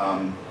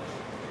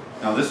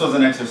 Now this was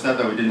an extra step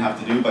that we didn't have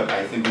to do, but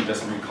I think we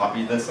just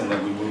recopied this and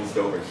then we moved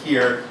over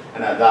here,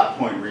 and at that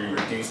point we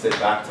reduced it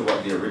back to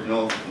what the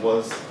original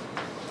was.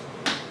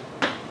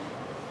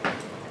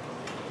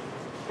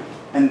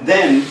 And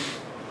then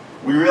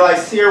we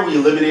realized here we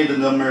eliminated the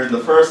number in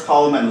the first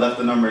column and left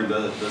the number in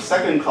the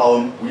second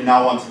column. We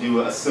now want to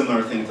do a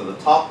similar thing to the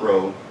top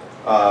row,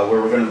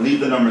 where we're going to leave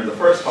the number in the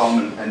first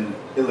column and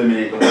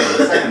eliminate the one in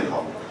the second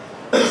column.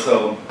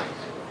 So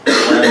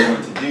what I'm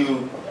going to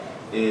do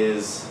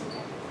is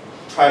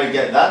try to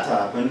get that to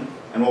happen.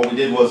 And what we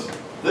did was,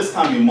 this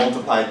time we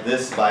multiplied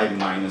this by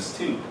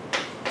 -2.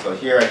 So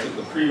here I took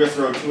the previous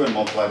row 2 and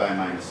multiplied by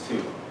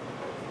 -2.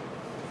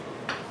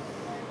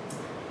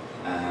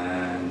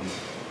 And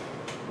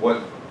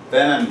what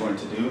then I'm going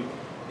to do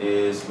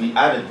is we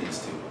added these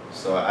two.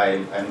 So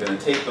I'm going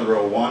to take the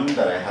row 1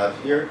 that I have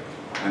here,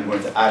 I'm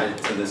going to add it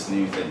to this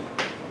new thing.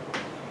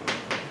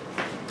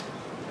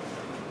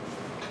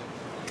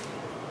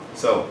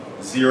 So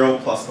 0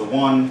 plus the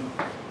 1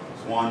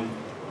 is 1,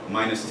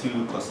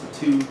 -2 plus the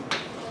 2,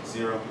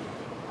 0,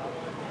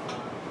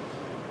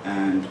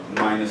 and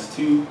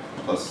 -2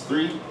 plus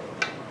 3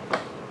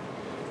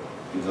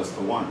 gives us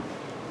the 1.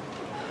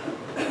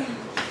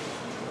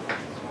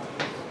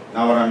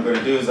 Now what I'm going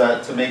to do is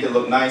that to make it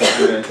look nice,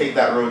 I'm going to take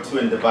that row 2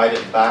 and divide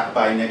it back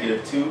by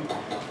 -2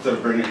 to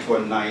bring it to a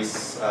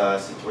nice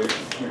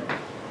situation here.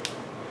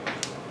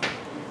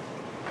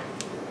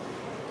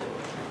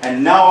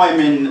 And now I'm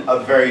in a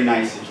very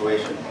nice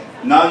situation.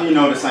 Now you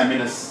notice I'm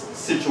in a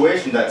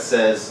situation that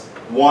says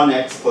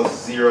 1x plus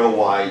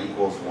 0y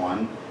equals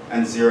 1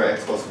 and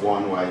 0x plus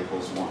 1y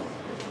equals 1.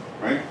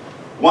 Right?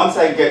 Once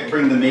I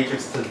bring the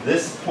matrix to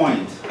this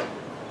point,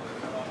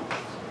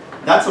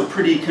 that's a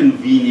pretty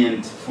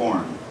convenient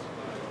form.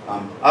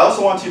 I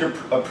also want you to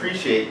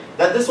appreciate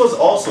that this was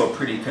also a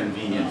pretty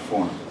convenient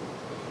form.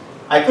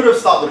 I could have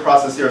stopped the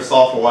process here,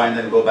 solve for y, and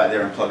then go back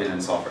there and plug it in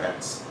and solve for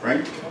x.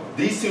 Right?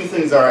 These two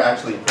things are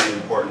actually pretty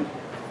important.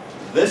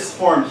 This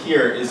form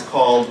here is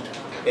called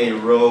a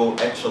row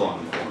echelon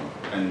form,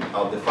 and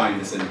I'll define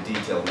this in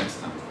detail next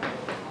time.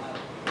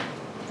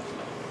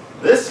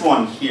 This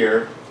one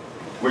here,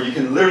 where you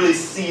can literally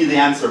see the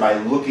answer by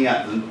looking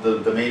at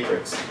the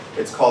matrix,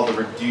 it's called the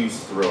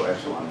reduced row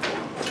echelon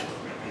form.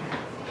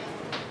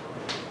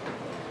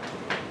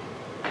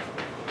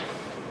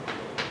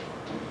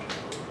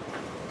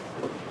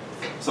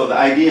 So the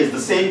idea is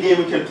the same game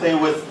we can play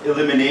with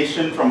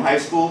elimination from high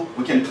school,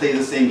 we can play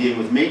the same game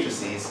with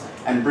matrices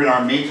and bring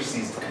our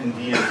matrices to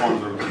convenient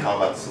forms where we can talk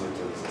about the solution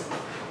to the system.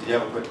 Do you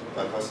have a quick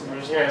question? I'm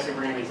just going to ask if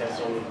we're going to be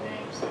testing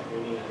names. Like we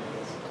need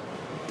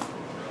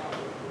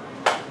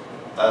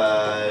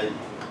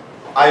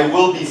I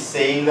will be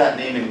saying that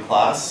name in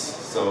class,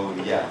 so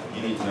yeah,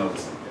 you need to know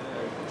this.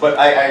 But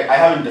I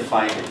haven't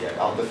defined it yet.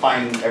 I'll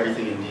define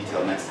everything in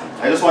detail next time.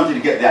 I just want you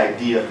to get the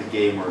idea of the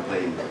game we're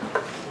playing,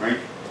 right?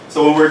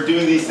 So when we're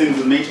doing these things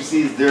with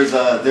matrices, there's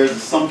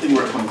something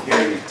we're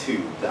comparing it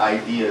to. The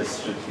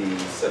ideas should be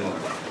similar.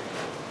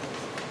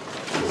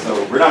 So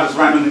we're not just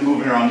randomly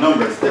moving around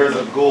numbers. There's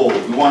a goal.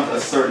 We want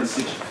a certain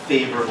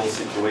favorable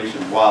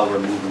situation while we're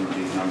moving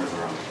these numbers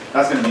around.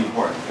 That's going to be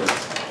important because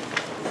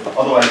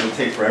otherwise it will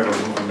take forever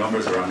moving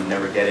numbers around and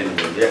never get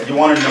anywhere. You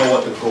want to know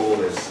what the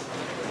goal is.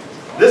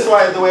 This,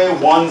 by the way,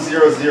 1,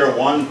 0, 0,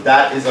 1,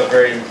 that is a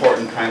very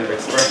important kind of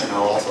expression.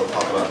 I'll also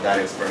talk about that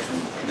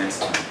expression next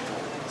time.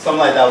 Something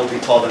like that will be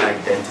called an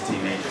identity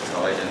matrix.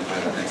 I'll identify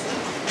that next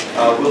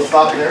time. We'll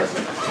stop there.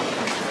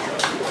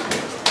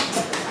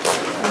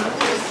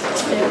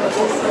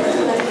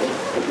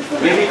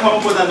 Maybe come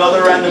up with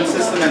another random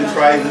system and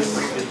try this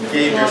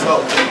game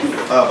yourself.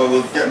 But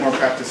we'll get more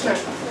practice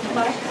next time.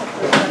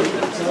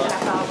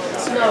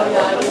 No,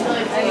 yeah, I was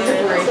like, I need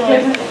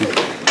a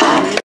break.